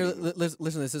Oh, she's look, here, eating them? listen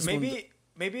to this. This one.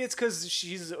 Maybe it's because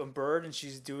she's a bird and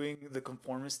she's doing the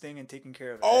conformist thing and taking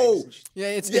care of Oh! eggs. And Yeah,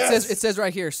 it Yes! says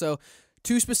right here. So,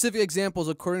 2 specific examples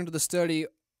according to the study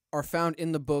are found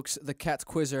in the books The Cat's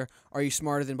Quizzer, Are You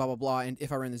Smarter Than Blah Blah Blah, and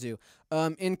If I Ran the Zoo.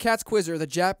 In Cat's Quizzer, the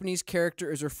Japanese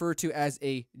character is referred to as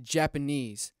a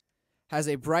Japanese, has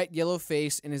a bright yellow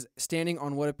face, and is standing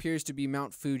on what appears to be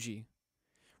Mount Fuji.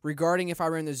 Regarding If I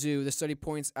Ran the Zoo, the study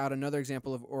points out another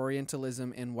example of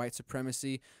Orientalism and white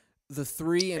supremacy. The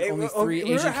 3 and only 3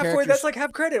 we're Asian halfway. characters. That's like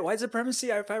half credit. White supremacy.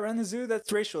 If I ran the zoo,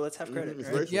 that's racial. That's half credit. it's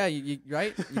Right? racial. Yeah, you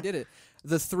right? You did it.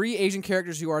 The 3 Asian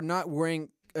characters who are not wearing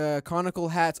conical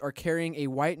hats are carrying a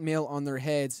white male on their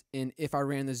heads in If I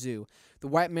Ran the Zoo. The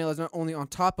white male is not only on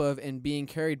top of and being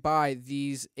carried by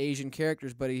these Asian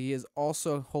characters, but he is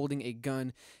also holding a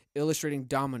gun, illustrating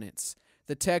dominance.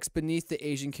 The text beneath the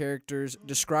Asian characters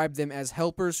describe them as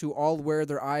helpers who all wear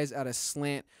their eyes at a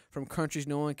slant from countries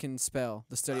no one can spell.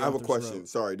 The study I have a authors question. wrote.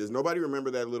 Sorry, does nobody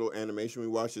remember that little animation we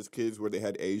watched as kids where they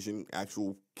had Asian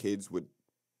actual kids with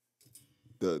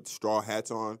the straw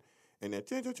hats on and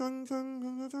that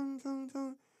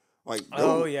like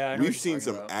Oh, yeah, I know what we've you're seen talking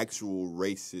some about. actual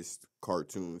racist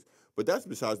cartoons, but that's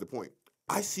besides the point.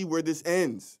 I see where this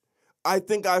ends. I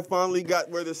think I finally got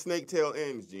where the snake tail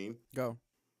ends, Gene. Go.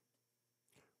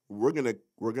 We're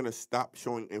gonna stop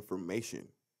showing information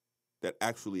that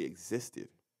actually existed.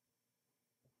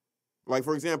 Like,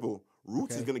 for example,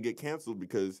 Roots is Okay. gonna get canceled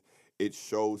because it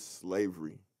shows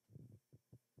slavery.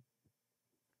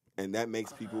 And that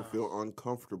makes people feel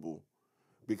uncomfortable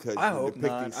because I you're hope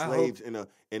depicting not. I slaves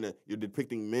you're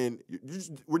depicting men.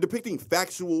 We're depicting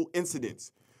factual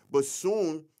incidents, but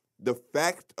soon the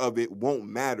fact of it won't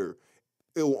matter.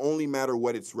 It will only matter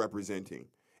what it's representing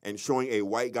and showing a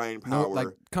white guy in No, power. like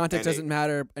context and doesn't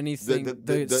matter. Anything.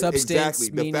 The substance exactly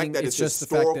the meaning fact that it's it's just the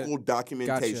fact historical that.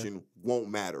 documentation won't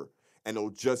matter, and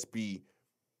it'll just be,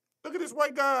 look at this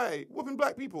white guy whooping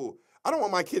black people. I don't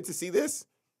want my kid to see this.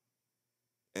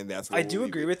 And that's where I we'll do leave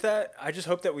agree it. with that. I just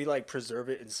hope that we like preserve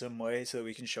it in some way so that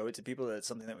we can show it to people that it's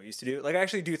something that we used to do. Like I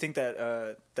actually do think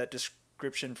that that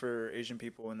description for Asian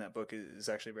people in that book is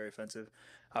actually very offensive.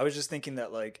 I was just thinking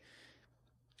that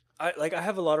I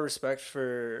have a lot of respect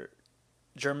for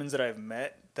Germans that I've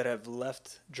met that have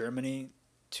left Germany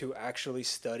to actually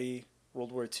study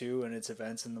World War II and its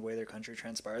events and the way their country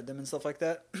transpired them and stuff like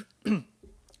that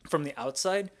from the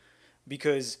outside,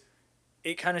 because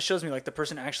it kind of shows me like the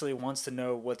person actually wants to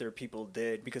know what their people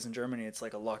did, because in Germany it's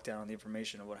like a lockdown on the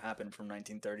information of what happened from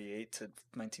 1938 to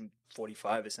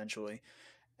 1945 essentially.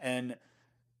 And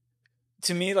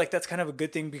to me, like that's kind of a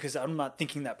good thing because I'm not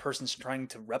thinking that person's trying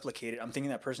to replicate it. I'm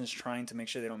thinking that person's trying to make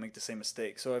sure they don't make the same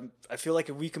mistake. So I feel like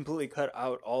if we completely cut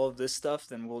out all of this stuff,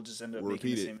 then we'll just end up We'll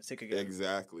making repeat the it. same mistake again.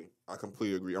 Exactly. I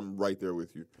completely agree. I'm right there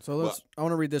with you. So I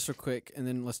want to read this real quick, and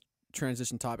then let's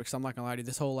transition topics. I'm not gonna lie to you.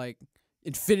 This whole like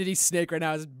infinity snake right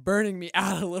now is burning me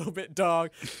out a little bit,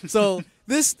 dog. So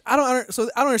I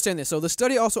don't understand this. So the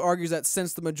study also argues that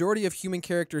since the majority of human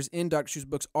characters in Dr. Seuss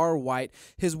books are white,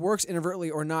 his works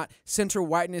inadvertently or not center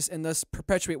whiteness and thus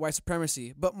perpetuate white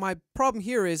supremacy. But my problem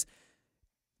here is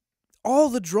all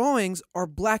the drawings are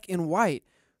black and white.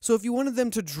 So if you wanted them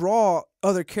to draw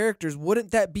other characters, wouldn't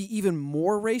that be even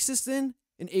more racist then?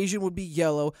 An Asian would be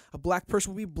yellow, a black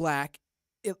person would be black.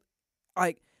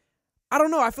 I don't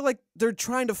know. I feel like they're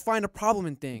trying to find a problem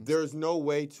in things. There's no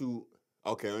way to.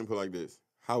 Okay, let me put it like this.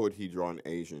 How would he draw an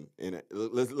Asian?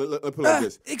 Let's put it like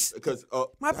this. Because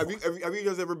have you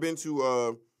guys ever been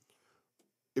to?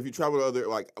 If you travel to other,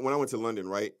 like when I went to London,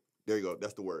 right? There you go.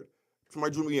 That's the word.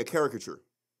 Somebody drew me a caricature.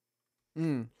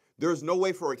 There's no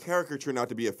way for a caricature not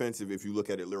to be offensive if you look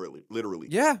at it literally.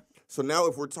 Yeah. So now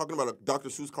if we're talking about a Dr.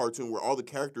 Seuss cartoon where all the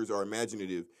characters are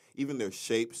imaginative, even their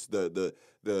shapes, the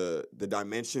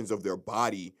dimensions of their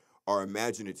body are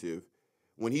imaginative.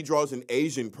 When he draws an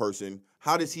Asian person,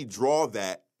 how does he draw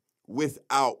that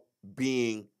without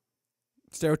being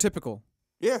Stereotypical.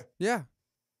 Yeah. Yeah.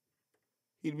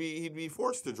 He'd be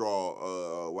forced to draw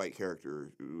a white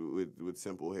character with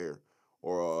simple hair.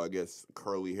 Or I guess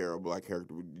curly hair or black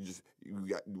character.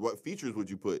 What features would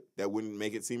you put that wouldn't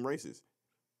make it seem racist?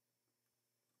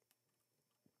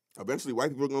 Eventually,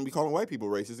 white people are going to be calling white people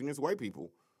racist against white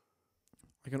people.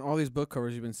 Like in all these book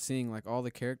covers you've been seeing, like all the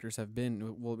characters have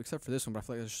been, well, except for this one, but I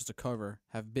feel like it's just a cover,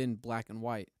 have been black and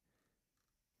white.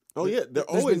 Oh yeah,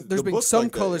 There's been some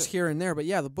like colors that, here and there, but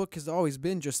yeah, the book has always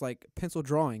been just like pencil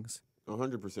drawings.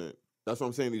 100%. That's what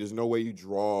I'm saying. There's no way you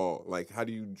draw. Like, how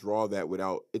do you draw that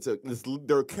without?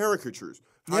 They're caricatures.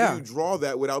 How do you draw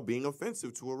that without being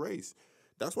offensive to a race?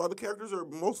 That's why the characters are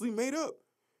mostly made up.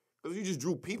 Because if you just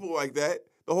drew people like that,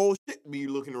 the whole shit be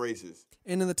looking racist.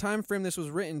 And in the time frame this was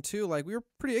written too, like we were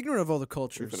pretty ignorant of all the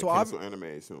culture. We're So gonna cancel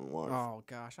anime soon. Watch. Oh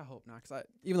gosh, I hope not. Cause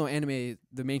even though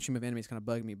the mainstream of anime is kind of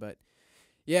bugged me, but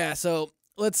yeah. So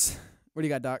what do you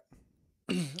got, Doc?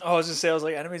 I was just say, I was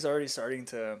like, anime's already starting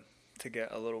to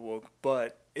get a little woke,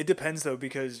 but it depends though,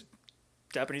 because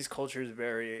Japanese culture is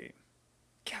very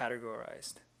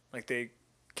categorized. Like they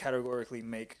categorically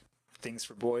make things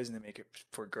for boys and they make it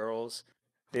for girls.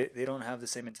 They don't have the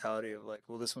same mentality of like,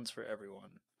 well, this one's for everyone.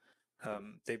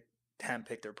 They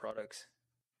handpick their products.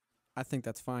 I think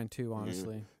that's fine too,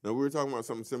 honestly. No, we were talking about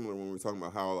something similar when we were talking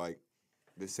about how like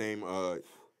the same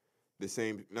the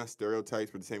same, not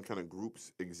stereotypes, but the same kind of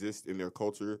groups exist in their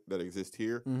culture that exist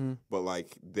here. Mm-hmm. But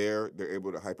like they're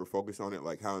able to hyper focus on it,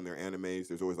 like how in their animes,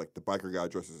 there's always like the biker guy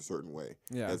dresses a certain way,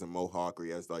 Yeah. has a mohawk, or he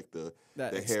has like the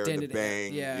That hair, the extended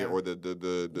bang, yeah. or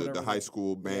the high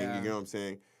school bang. Yeah. You know what I'm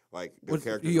saying? Like the What,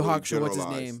 characters. Yu really Hakusho, what's his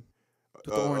generalized. name? With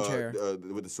the orange hair.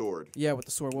 With the sword. Yeah, with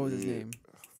the sword. What was his name?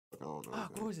 I don't know.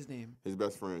 What was his name? His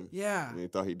best friend. Yeah. And he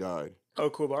thought he died. Oh,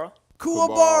 Kuwabara.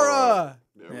 Kuwabara.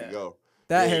 There Yeah. we go.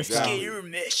 That Yeah, hairstyle. exactly. You're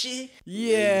Mishi.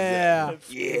 Yeah.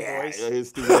 Yeah, Voice. his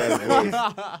stupid ass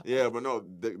voice. Yeah, but no,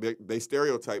 they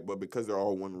stereotype, but because they're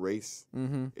all one race,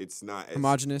 Mm-hmm. it's not as,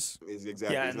 Homogenous. It's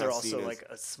exactly. Yeah, it's and they're not also seen as- like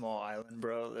a small island,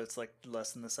 bro. That's like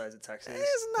less than the size of Texas.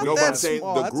 It's not no, but that I'm saying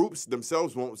small. the That's- groups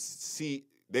themselves won't see.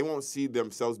 They won't see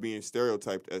themselves being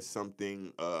stereotyped as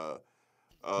something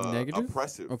Negative?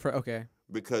 oppressive Okay.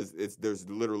 because there's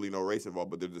literally no race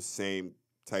involved, but they're the same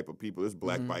type of people. There's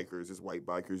black Mhm. bikers, there's white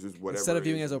bikers, there's whatever. Instead of it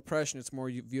viewing it is. as oppression, it's more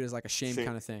viewed as like a shame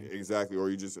kind of thing. Exactly, or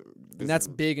you just. And that's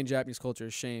big in Japanese culture,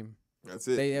 is shame. That's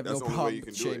it. They have That's no the only way problem you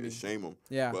can with do it shaming. is shame them.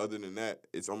 Yeah. But other than that,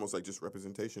 it's almost like just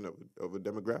representation of a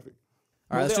demographic.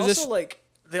 All right, let's they do also this.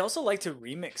 they also like to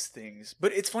remix things,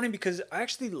 but it's funny because I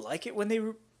actually like it when they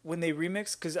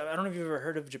remix, because I don't know if you've ever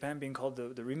heard of Japan being called the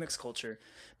remix culture,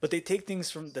 but they take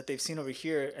things from that they've seen over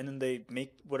here and then they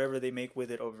make whatever they make with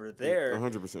it over there,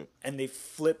 100%. and they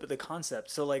flip the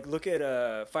concept. So like look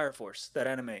at Fire Force, that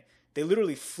anime. They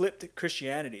literally flipped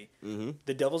Christianity. Mm-hmm.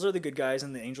 The devils are the good guys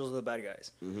and the angels are the bad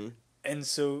guys. Mm-hmm. And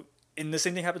so, and the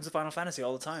same thing happens in Final Fantasy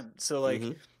all the time. So like,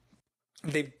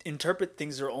 they interpret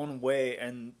things their own way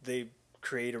and they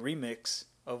create a remix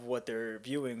of what they're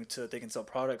viewing so that they can sell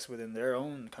products within their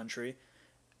own country.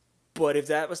 But if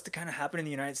that was to kind of happen in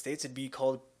the United States, it'd be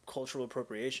called cultural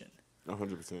appropriation.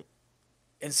 100%.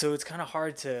 And so it's kind of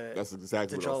hard to That's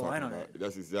exactly what I draw was a line talking on about. it.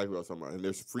 That's exactly what I was talking about. And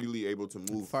they're freely able to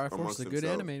move Fire Force amongst is a good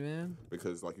themselves anime, man.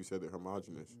 because, like you said, they're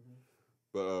homogenous.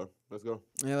 But let's go.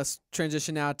 Yeah, let's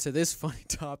transition now to this funny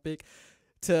topic.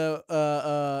 To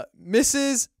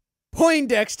Mrs.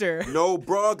 Poindexter. No,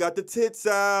 bro, got the tits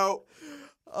out.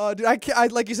 Oh, dude, I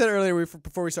like you said earlier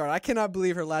before we started, I cannot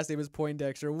believe her last name is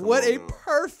Poindexter. What on a now.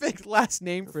 perfect last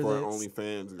name for For this. an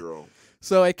OnlyFans girl.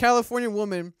 So, a California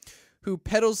woman who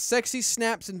peddles sexy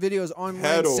snaps and videos online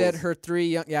Peddles. said her 3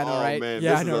 young. Yeah, I know, oh, right? man,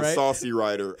 Yeah, this I know, is a right? saucy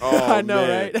writer. Oh, I know,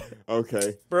 man. right?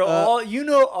 Okay. Bro, Uh,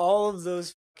 all of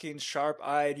those fucking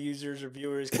sharp-eyed users or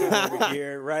viewers came over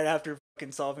here right after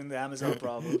fucking solving the Amazon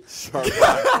problem.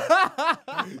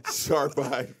 Sharp-eyed.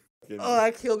 Sharp-eyed. Oh,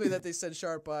 that killed me that they said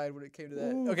sharp-eyed when it came to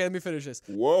that. Okay, let me finish this.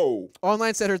 Whoa.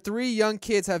 Online said her 3 young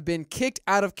kids have been kicked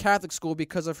out of Catholic school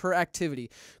because of her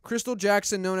activity. Crystal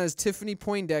Jackson, known as Tiffany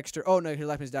Poindexter. Oh no, her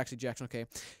last name is actually Jackson. Okay,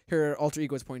 her alter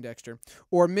ego is Poindexter,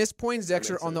 or Miss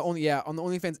Poindexter makes on the sense.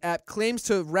 OnlyFans app, claims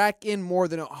to rack in more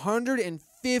than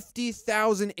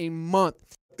 $150,000 a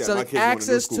month, That, my selling kids going to new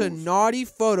access to schools. naughty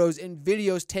photos and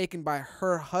videos taken by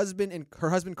her husband and her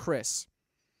husband Chris.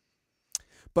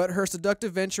 But her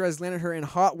seductive venture has landed her in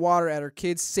hot water at her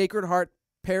kids' Sacred Heart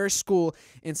Parish School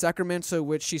in Sacramento,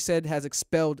 which she said has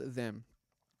expelled them.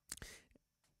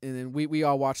 And then we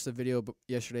all watched the video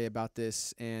yesterday about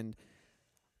this. And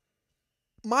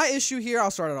my issue here,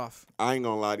 I'll start it off. I ain't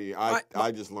gonna lie to you.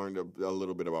 I just learned a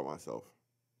little bit about myself.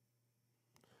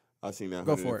 I seen that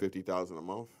Go for it. $150,000 a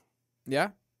month. Yeah?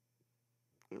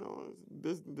 You know,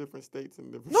 there's different states and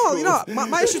different. No, you know, schools.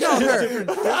 my issue's not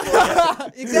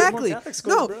her. Exactly. Catholic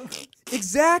school, No, bro.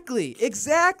 exactly.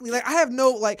 Like, I have no,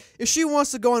 like, if she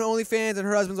wants to go on OnlyFans and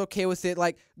her husband's okay with it,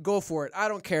 like, go for it. I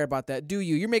don't care about that. Do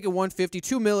you? You're making $150,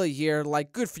 $2 million a year.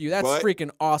 Like, good for you. That's But- freaking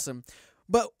awesome.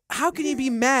 But how can you be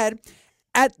mad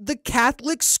at the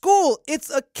Catholic school? It's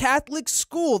a Catholic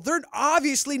school. They're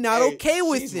obviously not Hey, okay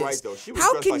with she's this. right though. She was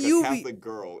How dressed can like you a be? Catholic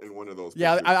girl in one of those.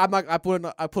 Yeah,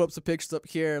 pictures. I pulled up some pictures up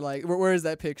here. Like, where is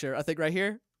that picture? I think right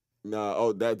here. Nah,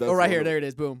 oh that's Oh, right one here. of- There it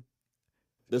is. Boom.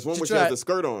 There's one She where she has tried- the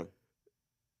skirt on.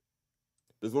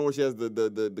 There's one where she has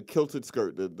the kilted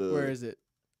skirt. The Where is it?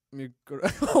 Let me go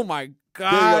oh my there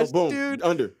gosh, you go. Boom. dude.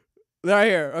 Under. Right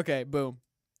here. Okay, boom.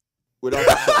 Without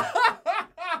the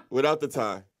tie. Without the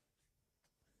tie.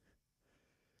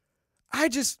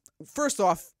 First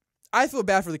off, I feel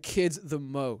bad for the kids the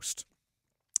most.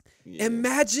 Yeah.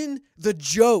 Imagine the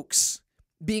jokes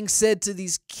being said to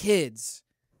these kids.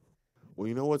 Well,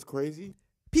 you know what's crazy?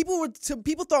 People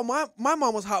thought my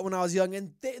mom was hot when I was young,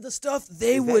 and the stuff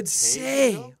they Is that would changing,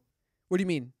 say. though? What do you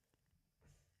mean?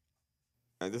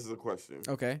 And this is a question.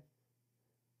 Okay.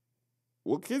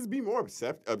 Will kids be more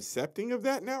accepting of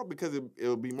that now because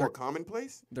it'll be more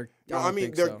commonplace? I No, I mean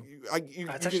think they're so. you That's can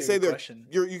actually a say good they're question.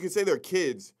 you can say they're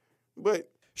kids, but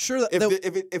Sure.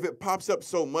 If it pops up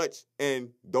so much,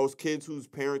 and those kids whose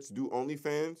parents do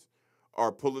OnlyFans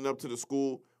are pulling up to the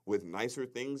school with nicer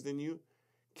things than you,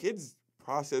 kids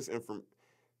process information.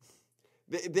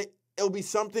 It'll be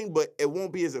something, but it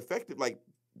won't be as effective. Like,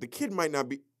 the kid might not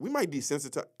be. We might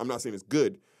desensitize. I'm not saying it's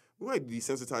good. We might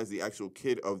desensitize the actual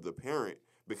kid of the parent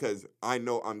because I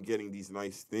know I'm getting these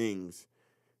nice things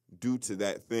due to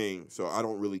that thing, so I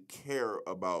don't really care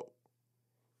about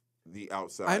the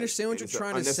outside. I understand what you're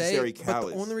trying to say, but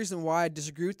the only reason why I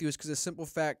disagree with you is because of the simple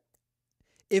fact: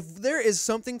 if there is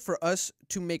something for us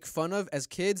to make fun of as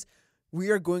kids,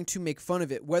 we are going to make fun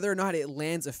of it, whether or not it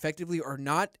lands effectively or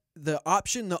not. The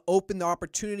option, the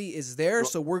opportunity is there,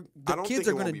 so kids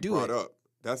are going to do it. Up.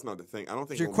 That's not the thing. I don't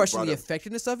think. So you're questioning the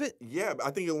effectiveness of it? Yeah, but I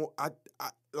think it won't. I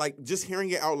like just hearing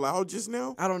it out loud just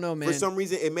now. I don't know, man. For some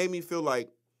reason, it made me feel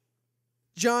like,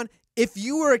 John, if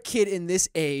you were a kid in this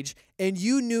age and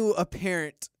you knew a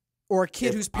parent or a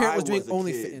kid whose parent was doing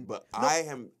OnlyFans, but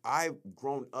I've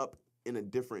grown up in a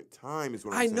different time. Is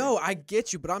what I'm saying. I know, I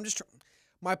get you, but I'm just trying.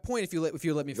 My point, if you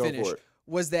let me finish,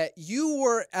 was that you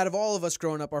were, out of all of us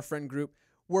growing up, our friend group,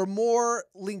 were more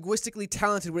linguistically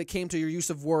talented when it came to your use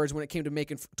of words, when it came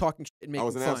to talking shit and making fun. I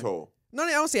was an asshole. No,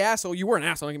 I don't say asshole. You were an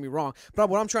asshole. Don't get me wrong. But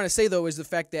what I'm trying to say though is the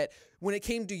fact that when it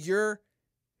came to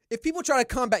if people try to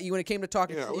combat you when it came to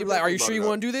talking, you'd be like, "Are you sure you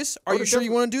want to do this? Are you sure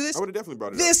you want to do this?" I would have definitely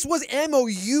brought it up. This was ammo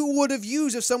you would have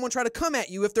used if someone tried to come at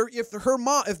you if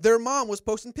their mom was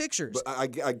posting pictures. But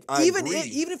I even agree.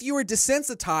 even if you were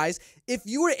desensitized, if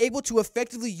you were able to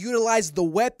effectively utilize the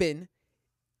weapon,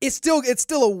 it's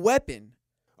still a weapon.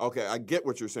 Okay, I get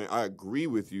what you're saying. I agree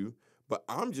with you, but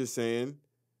I'm just saying,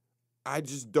 I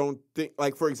just don't think,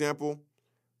 like, for example,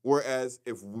 whereas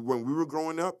when we were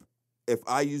growing up, if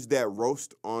I used that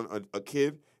roast on a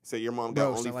kid, say your mom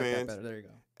got OnlyFans. I like that better. There you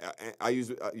go. I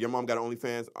use your mom got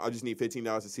OnlyFans. I just need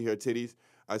 $15 to see her titties.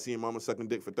 I see your mama sucking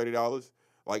dick for $30.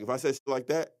 Like, if I said shit like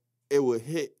that, it would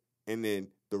hit, and then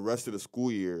the rest of the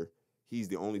school year, he's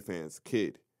the OnlyFans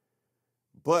kid.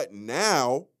 But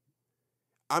now,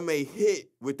 I may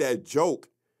hit with that joke,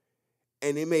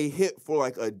 and it may hit for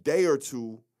like a day or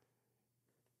two,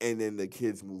 and then the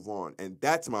kids move on. And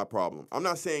that's my problem. I'm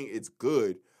not saying it's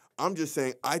good. I'm just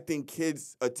saying I think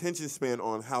kids' attention span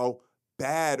on how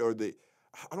bad I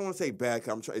don't want to say bad,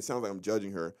 because it sounds like I'm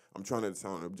judging her. I'm trying to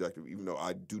sound objective, even though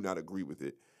I do not agree with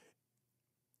it.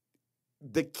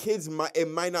 The kids it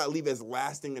might not leave as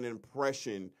lasting an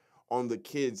impression on the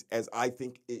kids as I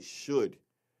think it should.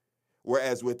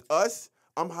 Whereas with us,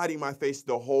 I'm hiding my face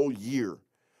the whole year.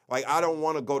 Like, I don't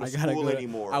want to go to school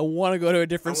anymore. I want to go to a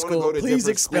different school. Please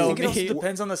expel me. I think it also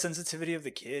depends on the sensitivity of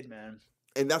the kid, man.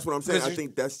 And that's what I'm saying. I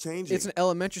think that's changing. It's an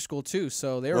elementary school too,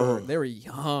 so they were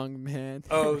young, man.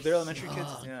 Oh, they're elementary kids.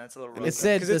 Yeah, it's a little rough. It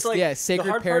said it's like sacred the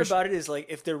hard parish. part about it is, like,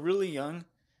 if they're really young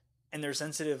and they're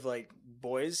sensitive, like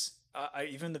boys.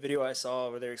 Even the video I saw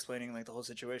where they're explaining like the whole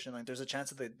situation, like there's a chance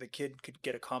that the kid could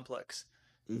get a complex.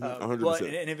 100%.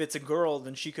 And if it's a girl,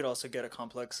 then she could also get a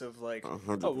complex of like,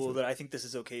 100%. oh well, that I think this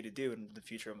is okay to do in the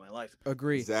future of my life.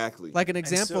 Agree. Exactly. Like an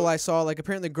example I saw, like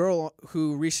apparently a girl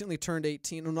who recently turned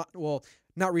 18,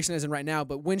 not recent as in right now,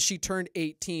 but when she turned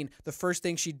 18, the first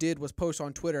thing she did was post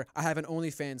on Twitter, "I have an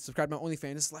OnlyFans, subscribe to my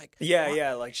OnlyFans." It's like,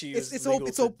 yeah, like she was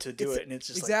legal to do it, and it's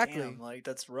just exactly. like, damn, like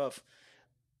that's rough.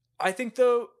 I think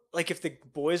though, like if the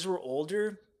boys were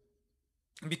older,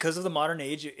 because of the modern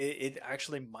age, it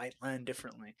actually might land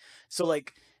differently. So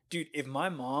like, dude, if my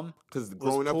mom was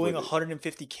pulling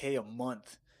 $150K a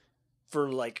month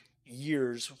for like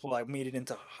years while I made it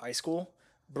into high school,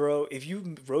 bro, if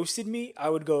you roasted me, I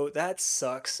would go, that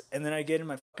sucks, and then I get in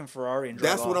my fucking Ferrari and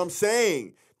drive That's what off. I'm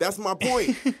saying. That's my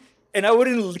point. And I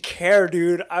wouldn't care,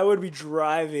 dude. I would be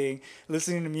driving,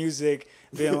 listening to music,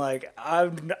 being like, I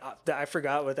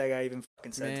forgot what that guy even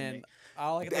fucking said to me.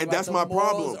 And that's my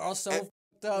problem.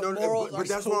 But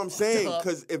that's what I'm saying.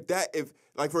 Because if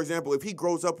like, for example, if he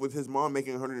grows up with his mom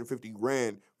making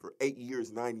 $150,000 for 8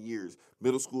 years, 9 years,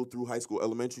 middle school through high school,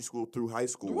 elementary school through high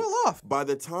school, well off. By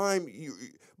the time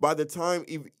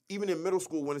even in middle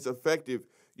school when it's effective,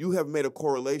 you have made a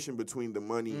correlation between the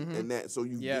money and that. So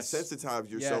you desensitize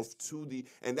yourself to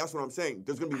and that's what I'm saying.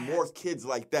 There's going to be more kids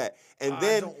like that. And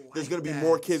then there's going to be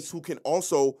more kids who can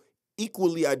also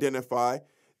equally identify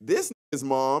this nigga's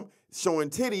mom showing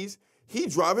titties. He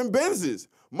driving Benzes.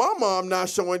 My mom not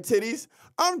showing titties.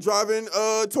 I'm driving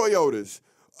Toyotas.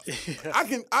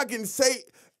 I can say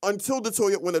until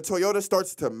when the Toyota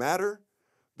starts to matter,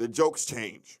 the jokes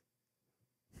change.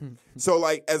 So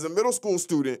like as a middle school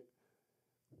student,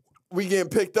 we getting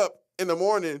picked up in the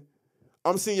morning.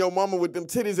 I'm seeing your mama with them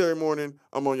titties every morning.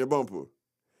 I'm on your bumper.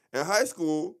 In high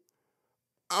school,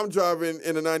 I'm driving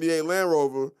in a 98 Land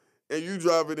Rover and you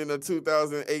driving in a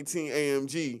 2018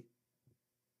 AMG.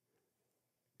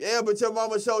 Yeah, but your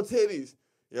mama show titties.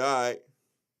 Yeah, all right.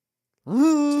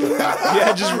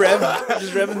 Yeah, just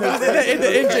revving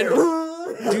the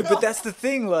engine. Dude, but that's the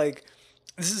thing. Like,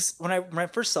 this is when I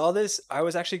first saw this, I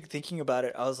was actually thinking about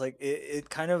it. I was like, it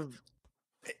kind of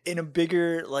in a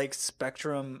bigger like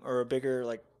spectrum or a bigger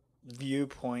like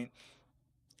viewpoint.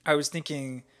 I was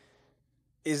thinking,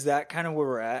 is that kind of where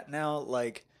we're at now?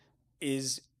 Like,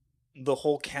 is the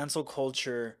whole cancel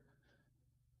culture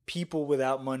people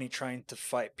without money trying to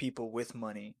fight people with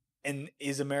money? And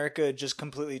is America just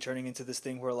completely turning into this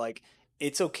thing where like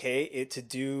it's okay to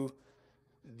do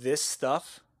this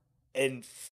stuff and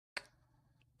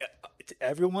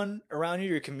everyone around you,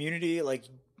 your community, like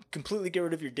completely get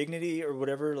rid of your dignity or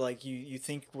whatever, like you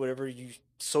think whatever you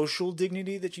social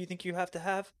dignity that you think you have to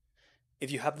have if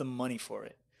you have the money for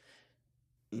it?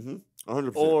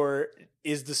 100%. Or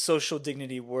is the social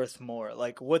dignity worth more?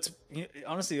 Like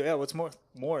honestly, yeah, what's more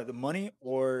the money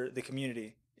or the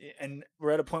community? And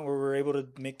we're at a point where we're able to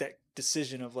make that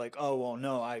decision of like, oh well,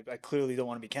 no, I clearly don't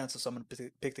want to be canceled, so I'm gonna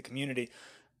pick the community.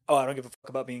 Oh, I don't give a fuck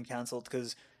about being canceled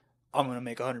because I'm gonna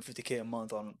make 150K a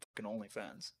month on fucking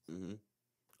OnlyFans.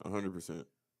 100%.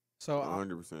 So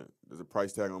 100%. There's a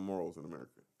price tag on morals in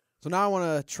America. So now I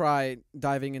want to try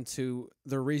diving into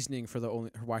the reasoning for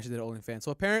why she did OnlyFans. So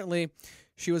apparently,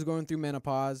 she was going through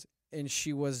menopause and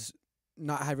she was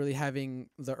not really having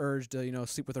the urge to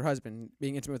sleep with her husband,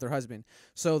 being intimate with her husband.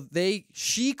 So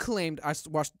she claimed,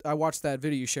 I watched that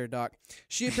video you shared, Doc.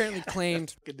 She apparently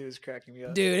claimed, Good news, cracking me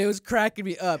up, dude. It was cracking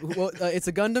me up. Well, it's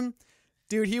a Gundam,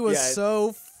 dude. He was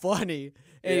so funny.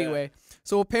 Anyway,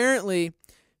 so apparently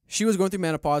she was going through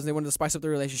menopause and they wanted to spice up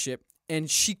their relationship, and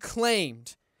she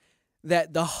claimed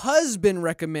that the husband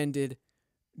recommended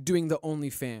doing the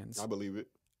OnlyFans. I believe it.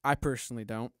 I personally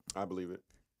don't. I believe it.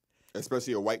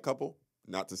 Especially a white couple,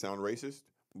 not to sound racist,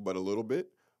 but a little bit.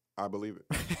 I believe it.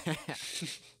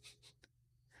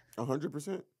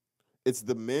 100%. It's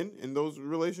the men in those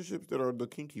relationships that are the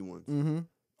kinky ones. Mm-hmm.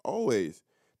 Always.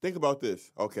 Think about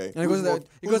this. Okay. And it goes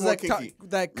that kinky?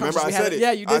 that Remember, I said it.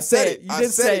 Yeah, you did say it. You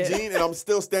did say it, Gene, and I'm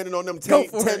still standing on them Go 10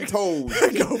 for it.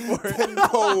 toes. Go for it. 10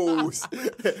 toes.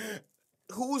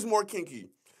 Who's more kinky?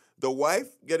 The wife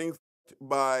getting f***ed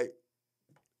by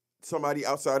somebody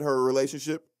outside her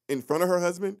relationship in front of her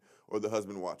husband, or the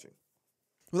husband watching?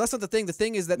 Well, that's not the thing. The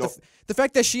thing is that No. the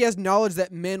fact that she has knowledge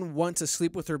that men want to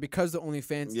sleep with her because of the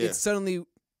OnlyFans, it suddenly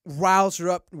riles her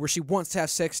up where she wants to have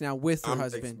sex now with her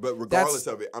husband. But regardless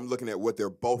of it, I'm looking at what they're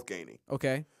both gaining.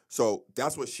 Okay. So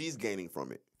that's what she's gaining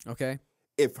from it. Okay.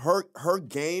 If her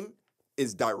gain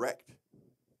is direct,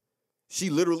 she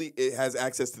literally has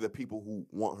access to the people who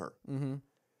want her. Mm-hmm.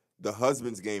 The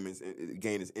husband's gain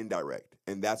is indirect,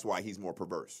 and that's why he's more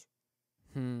perverse.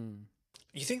 You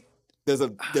think There's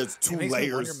two makes me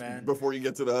layers wonder, man. before you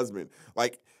get to the husband.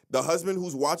 Like the husband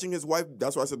who's watching his wife.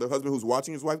 That's why I said the husband who's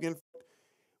watching his wife getting.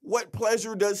 What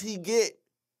pleasure does he get?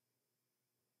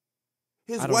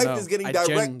 His wife is getting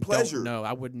direct pleasure. No,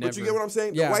 I would never. But you get what I'm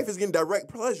saying? Yeah. The wife is getting direct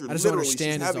pleasure. I just don't Literally,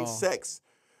 understand she's having all. sex.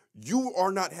 You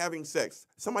are not having sex.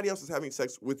 Somebody else is having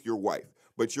sex with your wife,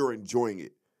 but you're enjoying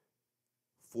it.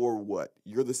 For what?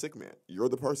 You're the sick man. You're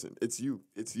the person. It's you.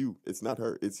 It's you. It's not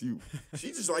her. It's you. She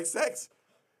just likes sex.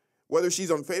 Whether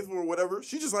she's unfaithful or whatever,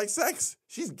 she just likes sex.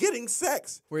 She's getting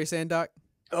sex. What are you saying, Doc?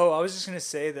 Oh, I was just gonna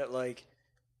say that, like,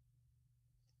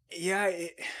 yeah.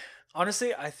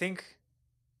 Honestly, I think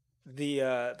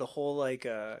the whole like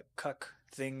cuck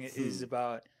thing is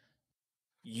about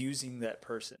using that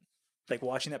person, like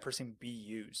watching that person be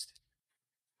used,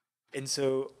 and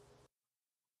so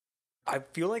I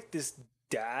feel like this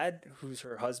dad, who's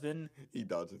her husband, He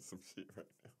dodging some shit right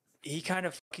now. he kind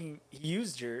of fucking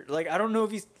used her. Like, I don't know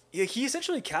if he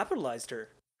essentially capitalized her.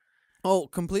 Oh,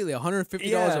 completely. $150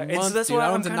 a month. And so that's dude. why I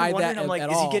don't I'm kind deny of wondering. that I'm like, at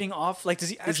is all. he getting off? Like, does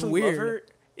he actually weird. love her?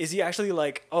 Is he actually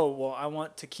like, oh well, I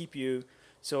want to keep you,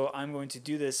 so I'm going to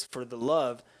do this for the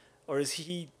love, or is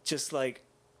he just like,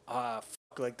 fuck,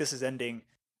 like this is ending,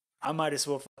 I might as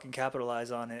well fucking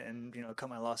capitalize on it and cut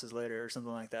my losses later or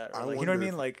something like that, or like, you know what I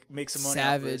mean, like make some money.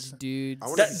 Savage, dude.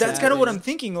 That's kind of what I'm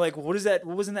thinking. Like, what is that?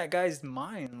 What was in that guy's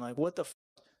mind? Like, what the?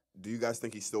 Do you guys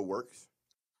think he still works?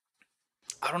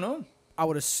 I don't know. I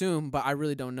would assume, but I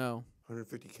really don't know.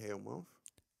 $150K a month?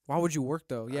 Why would you work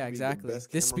though? Yeah, I'd be the exactly.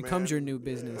 best This becomes your cameraman. new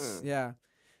business. Yeah. Yeah.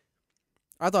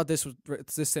 I thought this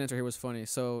sentence right here was funny.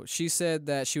 So she said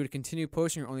that she would continue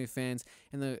posting her OnlyFans,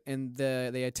 and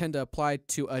they intend to apply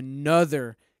to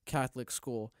another Catholic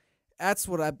school. That's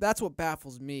what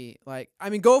baffles me. Like, I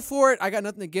mean, go for it. I got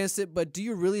nothing against it, but do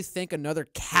you really think another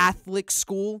Catholic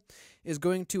school is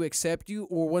going to accept you,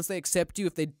 or once they accept you,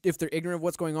 if they're ignorant of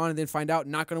what's going on and then find out,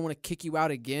 not going to want to kick you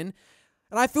out again.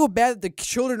 And I feel bad that the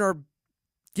children are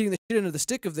getting the shit into the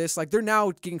stick of this. Like, they're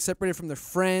now getting separated from their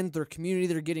friends, their community.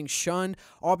 They're getting shunned,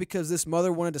 all because this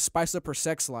mother wanted to spice up her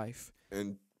sex life.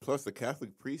 And plus, the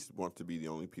Catholic priests want to be the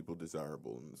only people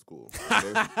desirable in the school.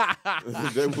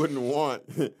 They wouldn't want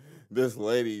this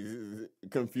lady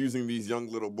confusing these young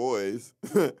little boys.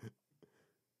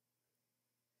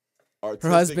 Her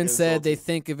husband said they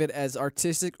think of it as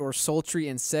artistic or sultry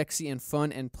and sexy and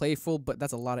fun and playful, but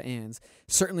that's a lot of ands.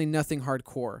 Certainly nothing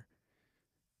hardcore.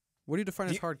 What do you define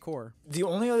as hardcore? The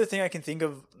only other thing I can think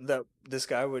of that this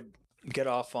guy would get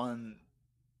off on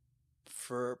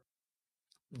for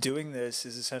doing this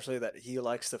is essentially that he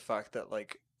likes the fact that,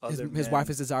 like, his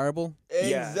wife is desirable.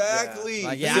 Exactly.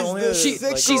 Yeah.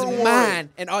 Like, she's mine,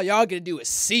 and all y'all gonna do is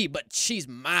see, but she's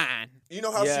mine. You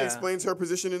know how she explains her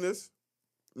position in this?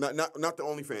 Not the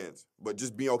OnlyFans, but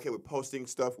just being okay with posting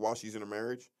stuff while she's in a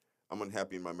marriage. I'm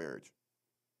unhappy in my marriage.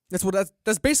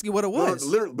 That's basically what it was.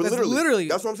 No, literally,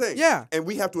 that's what I'm saying. Yeah, and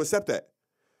we have to accept that.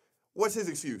 What's his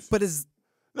excuse?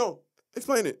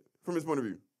 Explain it from his point of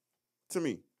view to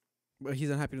me. But he's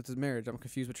unhappy with his marriage. I'm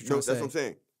confused what you're trying to say. That's what I'm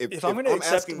saying. If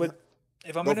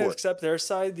I'm going to accept their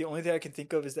side, the only thing I can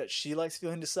think of is that she likes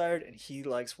feeling desired and he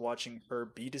likes watching her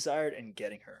be desired and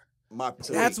getting her. My point.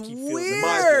 That's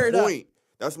weird. My point.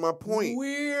 That's my point.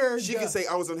 Weird. She can say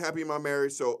I was unhappy in my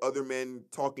marriage, so other men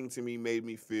talking to me made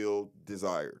me feel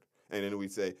desired, and then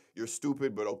we'd say you're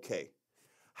stupid, but okay.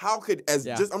 How could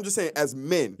I'm just saying as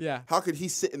men? Yeah. How could he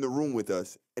sit in the room with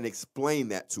us and explain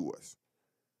that to us?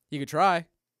 You could try.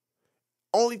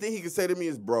 Only thing he could say to me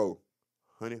is, bro,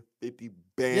 150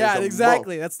 bands. Yeah, a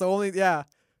exactly. month. That's the only. Yeah.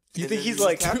 Do you think he's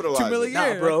like, $2 million?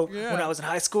 Nah, bro. Yeah. When I was in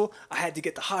high school, I had to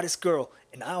get the hottest girl,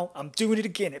 and now I'm doing it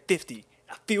again at 50.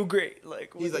 I feel great.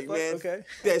 Like, he's like, fuck? man, okay.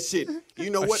 that shit.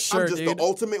 You know what? Sure, I'm just dude. the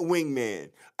ultimate wingman.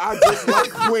 I just like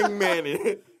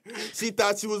wingmaning. She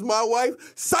thought she was my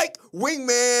wife. Psych,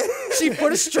 wingman. She for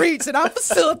the streets, and I'm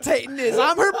facilitating this.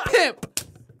 I'm her pimp.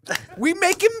 We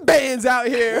making bands out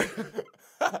here.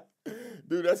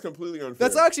 Dude, that's completely unfair.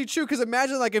 That's actually true, because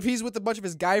imagine, like, if he's with a bunch of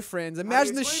his guy friends.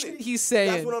 Imagine the shit he's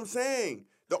saying. That's what I'm saying.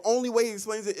 The only way he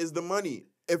explains it is the money.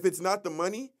 If it's not the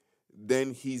money,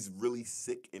 then he's really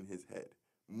sick in his head.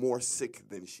 More sick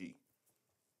than she.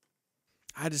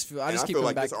 I just keep feel coming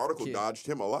like back this article dodged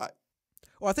him a lot.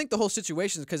 Well, I think the whole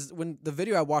situation is because when the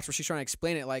video I watched where she's trying to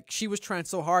explain it, like, she was trying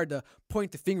so hard to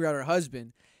point the finger at her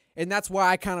husband. And that's why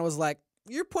I kind of was like,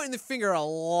 you're pointing the finger a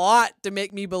lot to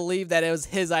make me believe that it was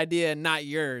his idea and not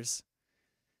yours.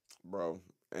 Bro,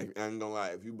 I ain't gonna lie.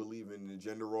 If you believe in the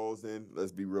gender roles, then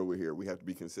let's be real with here. We have to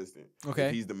be consistent. Okay.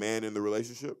 If he's the man in the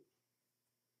relationship,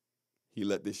 he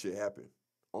let this shit happen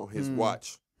on his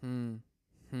watch. And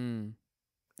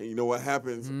you know what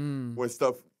happens when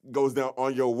stuff goes down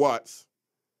on your watch?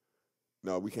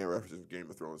 No, we can't reference Game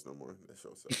of Thrones no more. That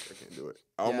show sucks. I can't do it.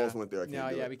 I almost went there. I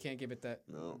can't do it. We can't give it that.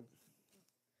 No.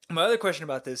 My other question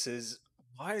about this is,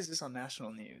 why is this on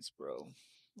national news, bro?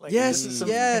 Like, Yes, this is some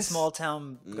yes. small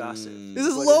town gossip. This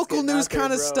is But it's local getting news out there,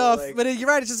 kind of bro, stuff, like- but you're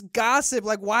right. It's just gossip.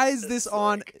 Like, why is this It's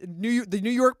on like- the New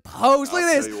York Post? Look I'll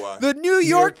at tell this, you why. the New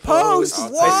York Post. I'll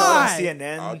tell you I saw it on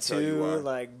Why? I'll CNN tell you why. too.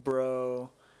 Like, bro.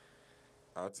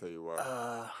 I'll tell you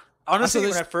why. Honestly,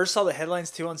 there's- when I first saw the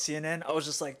headlines too on CNN, I was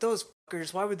just like, those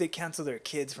fuckers, why would they cancel their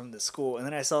kids from the school? And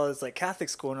then I saw this like Catholic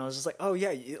school, and I was just like, oh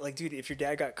yeah, like, dude, if your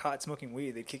dad got caught smoking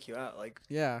weed, they'd kick you out. Like,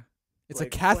 Yeah, it's Like,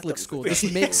 a Catholic what the school. fuck?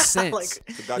 This makes sense. Like,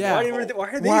 It's a goddamn Yeah. cult. why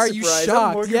are they Why are you surprised? shocked?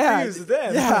 I'm more Yeah. confused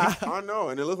than them. Yeah. I know,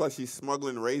 and it looks like she's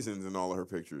smuggling raisins in all of her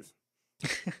pictures.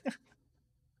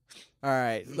 All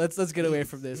right, let's get away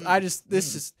from this.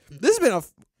 This has been a.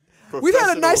 We've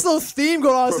had a nice little theme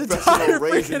going on this Professional entire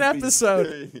raisin freaking feast.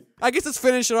 episode. I guess let's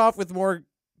finish it off with more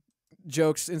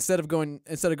jokes instead of going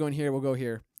here. We'll go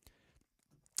here.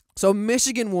 So,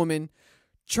 Michigan woman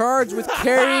charged with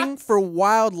caring for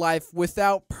wildlife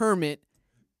without permit.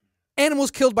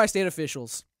 Animals killed by state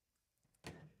officials.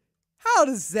 How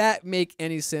does that make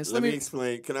any sense? Let me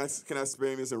explain. Can I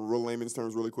explain this in real layman's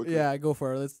terms really quickly? Yeah, go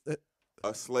for it.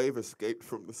 A slave escaped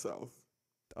from the South,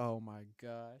 Oh my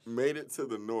gosh. made it to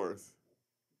the North,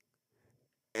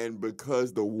 and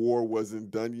because the war wasn't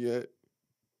done yet,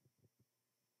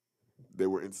 they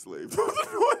were enslaved to the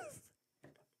North.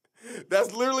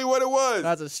 That's literally what it was.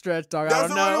 That's a stretch, dog.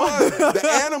 That's I don't what it know. was. The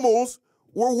animals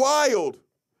were wild.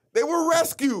 They were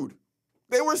rescued.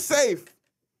 They were safe.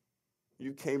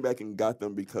 You came back and got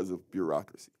them because of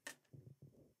bureaucracy.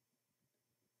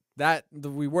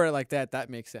 We word it like that.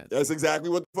 That makes sense. That's exactly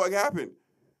what the fuck happened.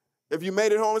 If you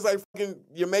made it home, it's like fucking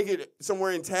you make it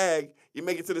somewhere in tag, you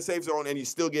make it to the safe zone, and you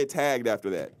still get tagged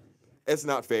after that. It's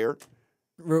not fair.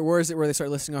 Where is it where they start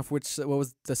listing off what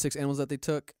was the 6 animals that they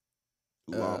took?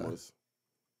 Llamas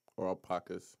or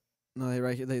alpacas. No, they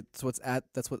right here. That's what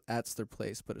adds their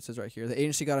place. But it says right here, the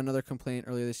agency got another complaint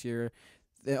earlier this year.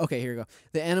 Okay, here we go.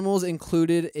 The animals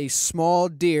included a small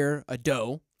deer, a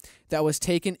doe, that was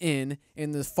taken in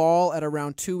the fall at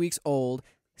around 2 weeks old.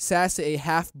 Sassy, a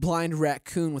half-blind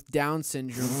raccoon with Down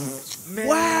syndrome.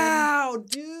 Wow,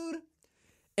 dude.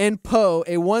 And Poe,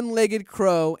 a one-legged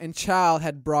crow, and Child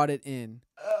had brought it in.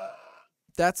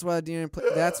 That's why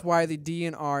the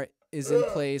DNR is in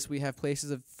place. We have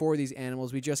places for these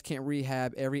animals. We just can't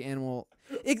rehab every animal.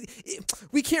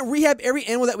 We can't rehab every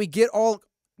animal that we get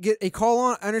a call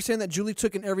on. I understand that Julie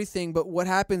took in everything, but what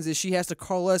happens is she has to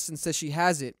call us and says she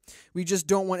has it. We just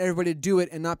don't want everybody to do it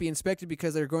and not be inspected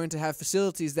because they're going to have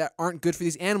facilities that aren't good for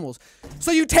these animals.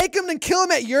 So you take them and kill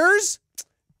them at yours?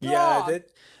 Yeah,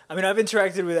 I mean, I've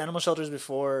interacted with animal shelters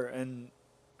before, and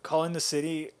calling the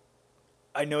city,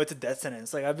 I know it's a death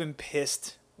sentence. Like, I've been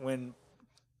pissed when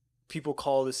people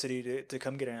call the city to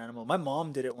come get an animal. My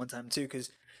mom did it one time, too, because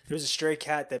there was a stray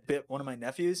cat that bit one of my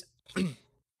nephews.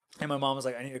 And my mom was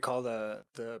like, I need to call the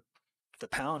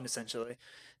pound, essentially,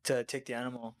 to take the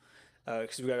animal.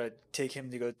 Because we got to take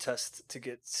him to go test to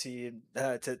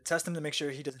test him to make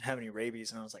sure he doesn't have any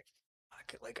rabies. And I was like,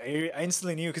 I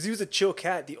instantly knew, because he was a chill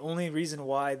cat. The only reason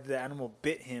why the animal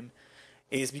bit him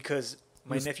is because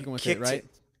my nephew kicked it.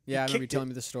 Yeah, I remember you telling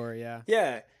me the story, yeah.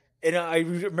 Yeah, and I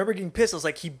remember getting pissed. I was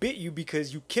like, he bit you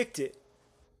because you kicked it.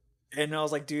 And I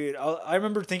was like, dude, I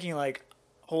remember thinking, like,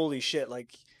 holy shit,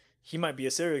 like, he might be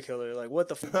a serial killer. Like, what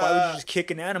the fuck? Why would you just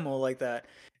kick an animal like that?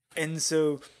 And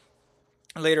so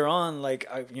later on, like,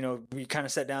 we kind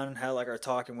of sat down and had like our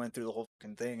talk and went through the whole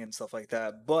fucking thing and stuff like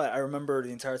that. But I remember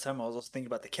the entire time I was also thinking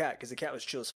about the cat, because the cat was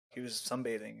chill as fuck. He was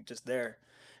sunbathing just there.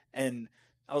 And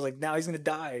I was like, now he's going to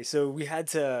die. So we had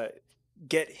to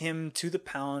get him to the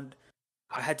pound.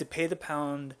 I had to pay the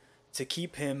pound to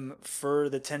keep him for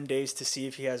the 10 days to see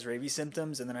if he has rabies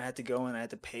symptoms. And then I had to go and I had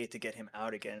to pay to get him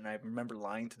out again. And I remember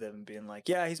lying to them and being like,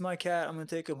 yeah, he's my cat. I'm going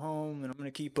to take him home and I'm going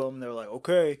to keep him. And they were like,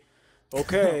 okay.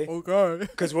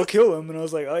 Because we'll kill him. And I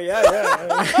was like, oh,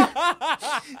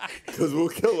 yeah. Because we'll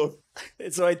kill him.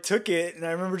 And so I took it, and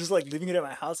I remember just, like, leaving it at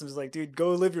my house. And was like, dude,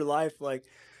 go live your life. Like,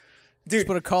 dude, just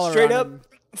put a collar straight on up, him.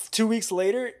 2 weeks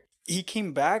later, he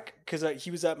came back because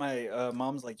he was at my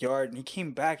mom's, like, yard. And he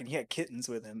came back, and he had kittens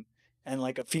with him and,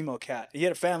 like, a female cat. He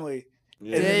had a family.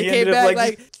 Yeah, he came back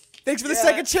like, thanks for the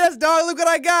second chance, dog. Look what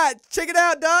I got. Check it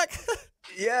out, doc.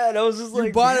 Yeah, and I was just like,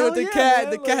 you bought it with the cat.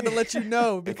 Man, the cat to let you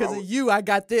know because of you, I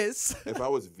got this. If I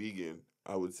was vegan,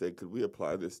 I would say, could we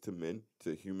apply this to men,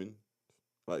 to human?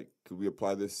 Like, could we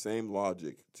apply this same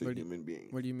logic to human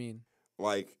beings? What do you mean?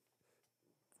 Like,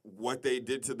 what they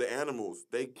did to the animals.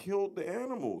 They killed the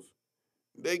animals.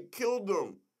 They killed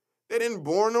them. They didn't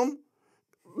born them.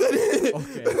 They didn't,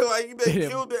 like, they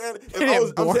killed the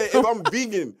animals.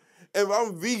 If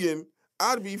I'm vegan,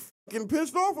 I'd be fucking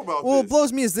pissed off about this. Well, what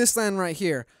blows me is this line right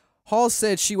here. Hall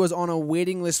said she was on a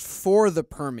waiting list for the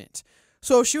permit.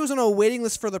 So if she was on a waiting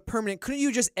list for the permit, couldn't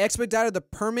you just expedite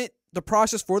the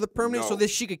process for the permit so that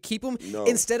she could keep them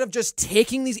instead of just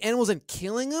taking these animals and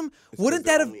killing them? Wouldn't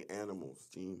that have only animals,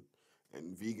 Gene?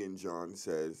 And vegan John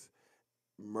says,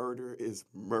 murder is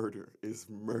murder is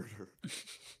murder.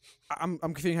 I'm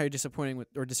confusing how you're disappointing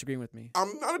or disagreeing with me.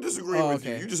 I'm not disagreeing with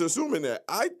you. You're just assuming that.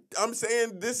 I'm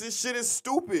saying shit is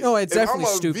stupid. No, it's definitely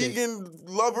stupid. If I'm a vegan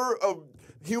lover of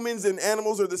humans and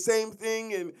animals are the same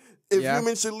thing, and if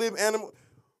humans should live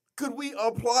could we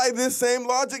apply this same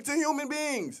logic to human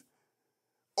beings?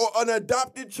 Or an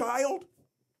adopted child?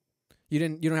 You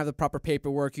don't have the proper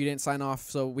paperwork. You didn't sign off,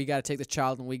 so we got to take the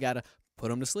child and we got to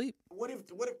put him to sleep. What if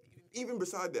even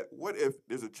beside that, what if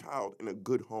there's a child in a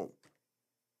good home?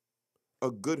 A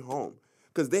good home.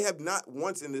 Because they have not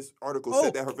once in this article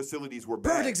said that her facilities were bad.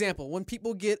 Perfect example. When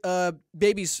people get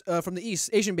babies from the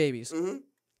East, Asian babies, and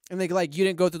they like, you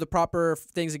didn't go through the proper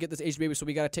things to get this Asian baby, so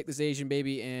we got to take this Asian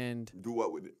baby and... do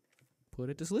what with it? Put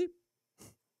it to sleep.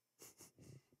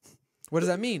 What does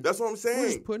that mean? That's what I'm saying. We're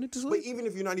just putting it to sleep. But even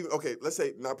if you're not even... Okay, let's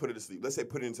say not put it to sleep. Let's say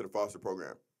put it into the foster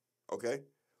program. Okay?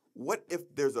 What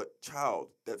if there's a child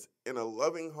that's in a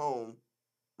loving home,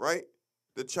 right?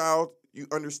 The child, you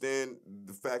understand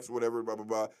the facts, whatever, blah, blah,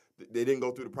 blah. They didn't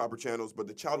go through the proper channels, but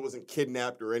the child wasn't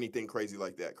kidnapped or anything crazy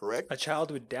like that, correct? A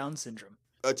child with Down syndrome.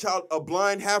 A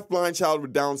blind, half-blind child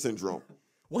with Down syndrome.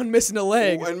 One missing a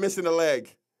leg.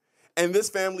 And this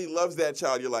family loves that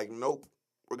child. You're like, nope,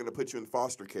 we're going to put you in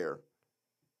foster care.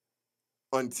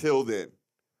 Until then.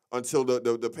 Until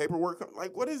the paperwork comes.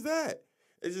 Like, what is that?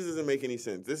 It just doesn't make any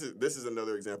sense. This is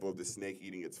another example of the snake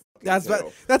eating its fucking That's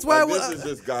tail. why This is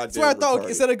just goddamn that's why I thought retarded.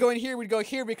 instead of going here, we'd go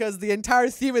here because the entire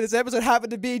theme of this episode happened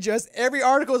to be just every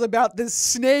article is about this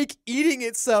snake eating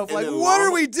itself. And Like, then what are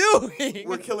llama- we doing?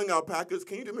 We're killing alpacas.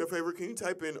 Can you do me a favor? Can you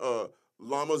type in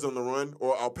llamas on the run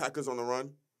or alpacas on the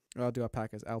run? I'll do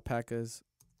alpacas. Alpacas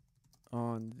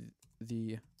on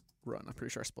the run. I'm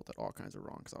pretty sure I spelled that all kinds of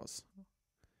wrong because I was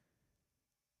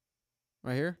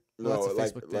right here. No, Well,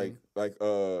 that's a Facebook thing.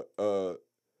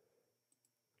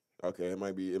 Okay, it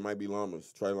might be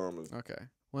llamas. Try llamas. Okay.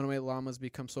 Runaway llamas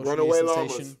become social Runaway media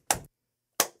llamas. sensation.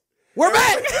 We're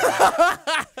back!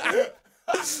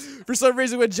 For some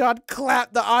reason, when John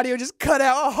clapped, the audio just cut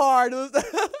out hard. Well,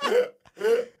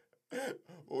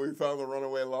 we found the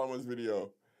runaway llamas video.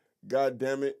 God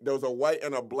damn it. There was a white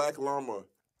and a black llama.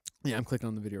 Yeah, I'm clicking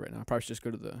on the video right now. I probably should just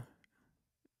go to the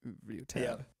video tab.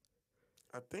 Yeah.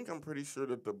 I think I'm pretty sure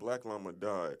that the black llama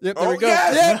died. Yep, there we go.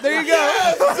 Yes! Yep, there you go.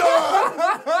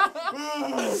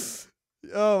 Yes!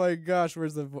 Oh my gosh,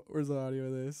 where's the audio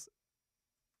of this?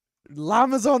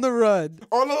 Llamas on the run.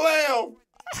 On the lamb.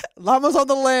 Llamas on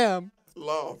the lamb.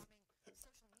 Lamb.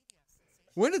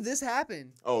 When did this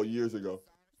happen? Oh, years ago.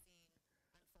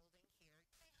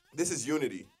 This is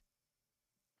unity.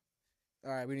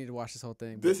 All right, we need to watch this whole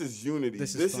thing. This is unity.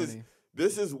 This is funny.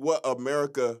 This is what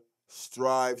America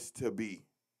strives to be.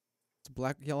 It's a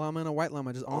black llama and a white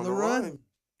llama just on the run.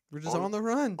 We're just on the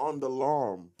run. On the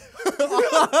lamb.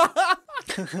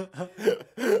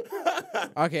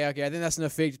 Okay, I think that's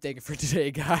enough fake to take it for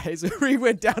today, guys. We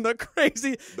went down a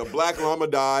crazy. The black llama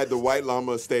died. The white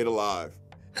llama stayed alive.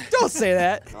 Don't say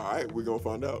that. All right, we're going to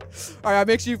find out. All right,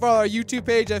 make sure you follow our YouTube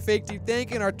page at Fake Deep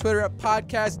Thinking, our Twitter at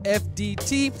Podcast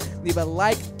FDT. Leave a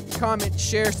like, comment,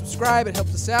 share, subscribe. It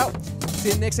helps us out. See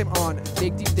you next time on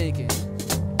Fake Deep Thinking.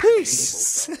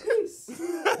 Peace.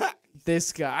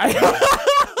 This guy.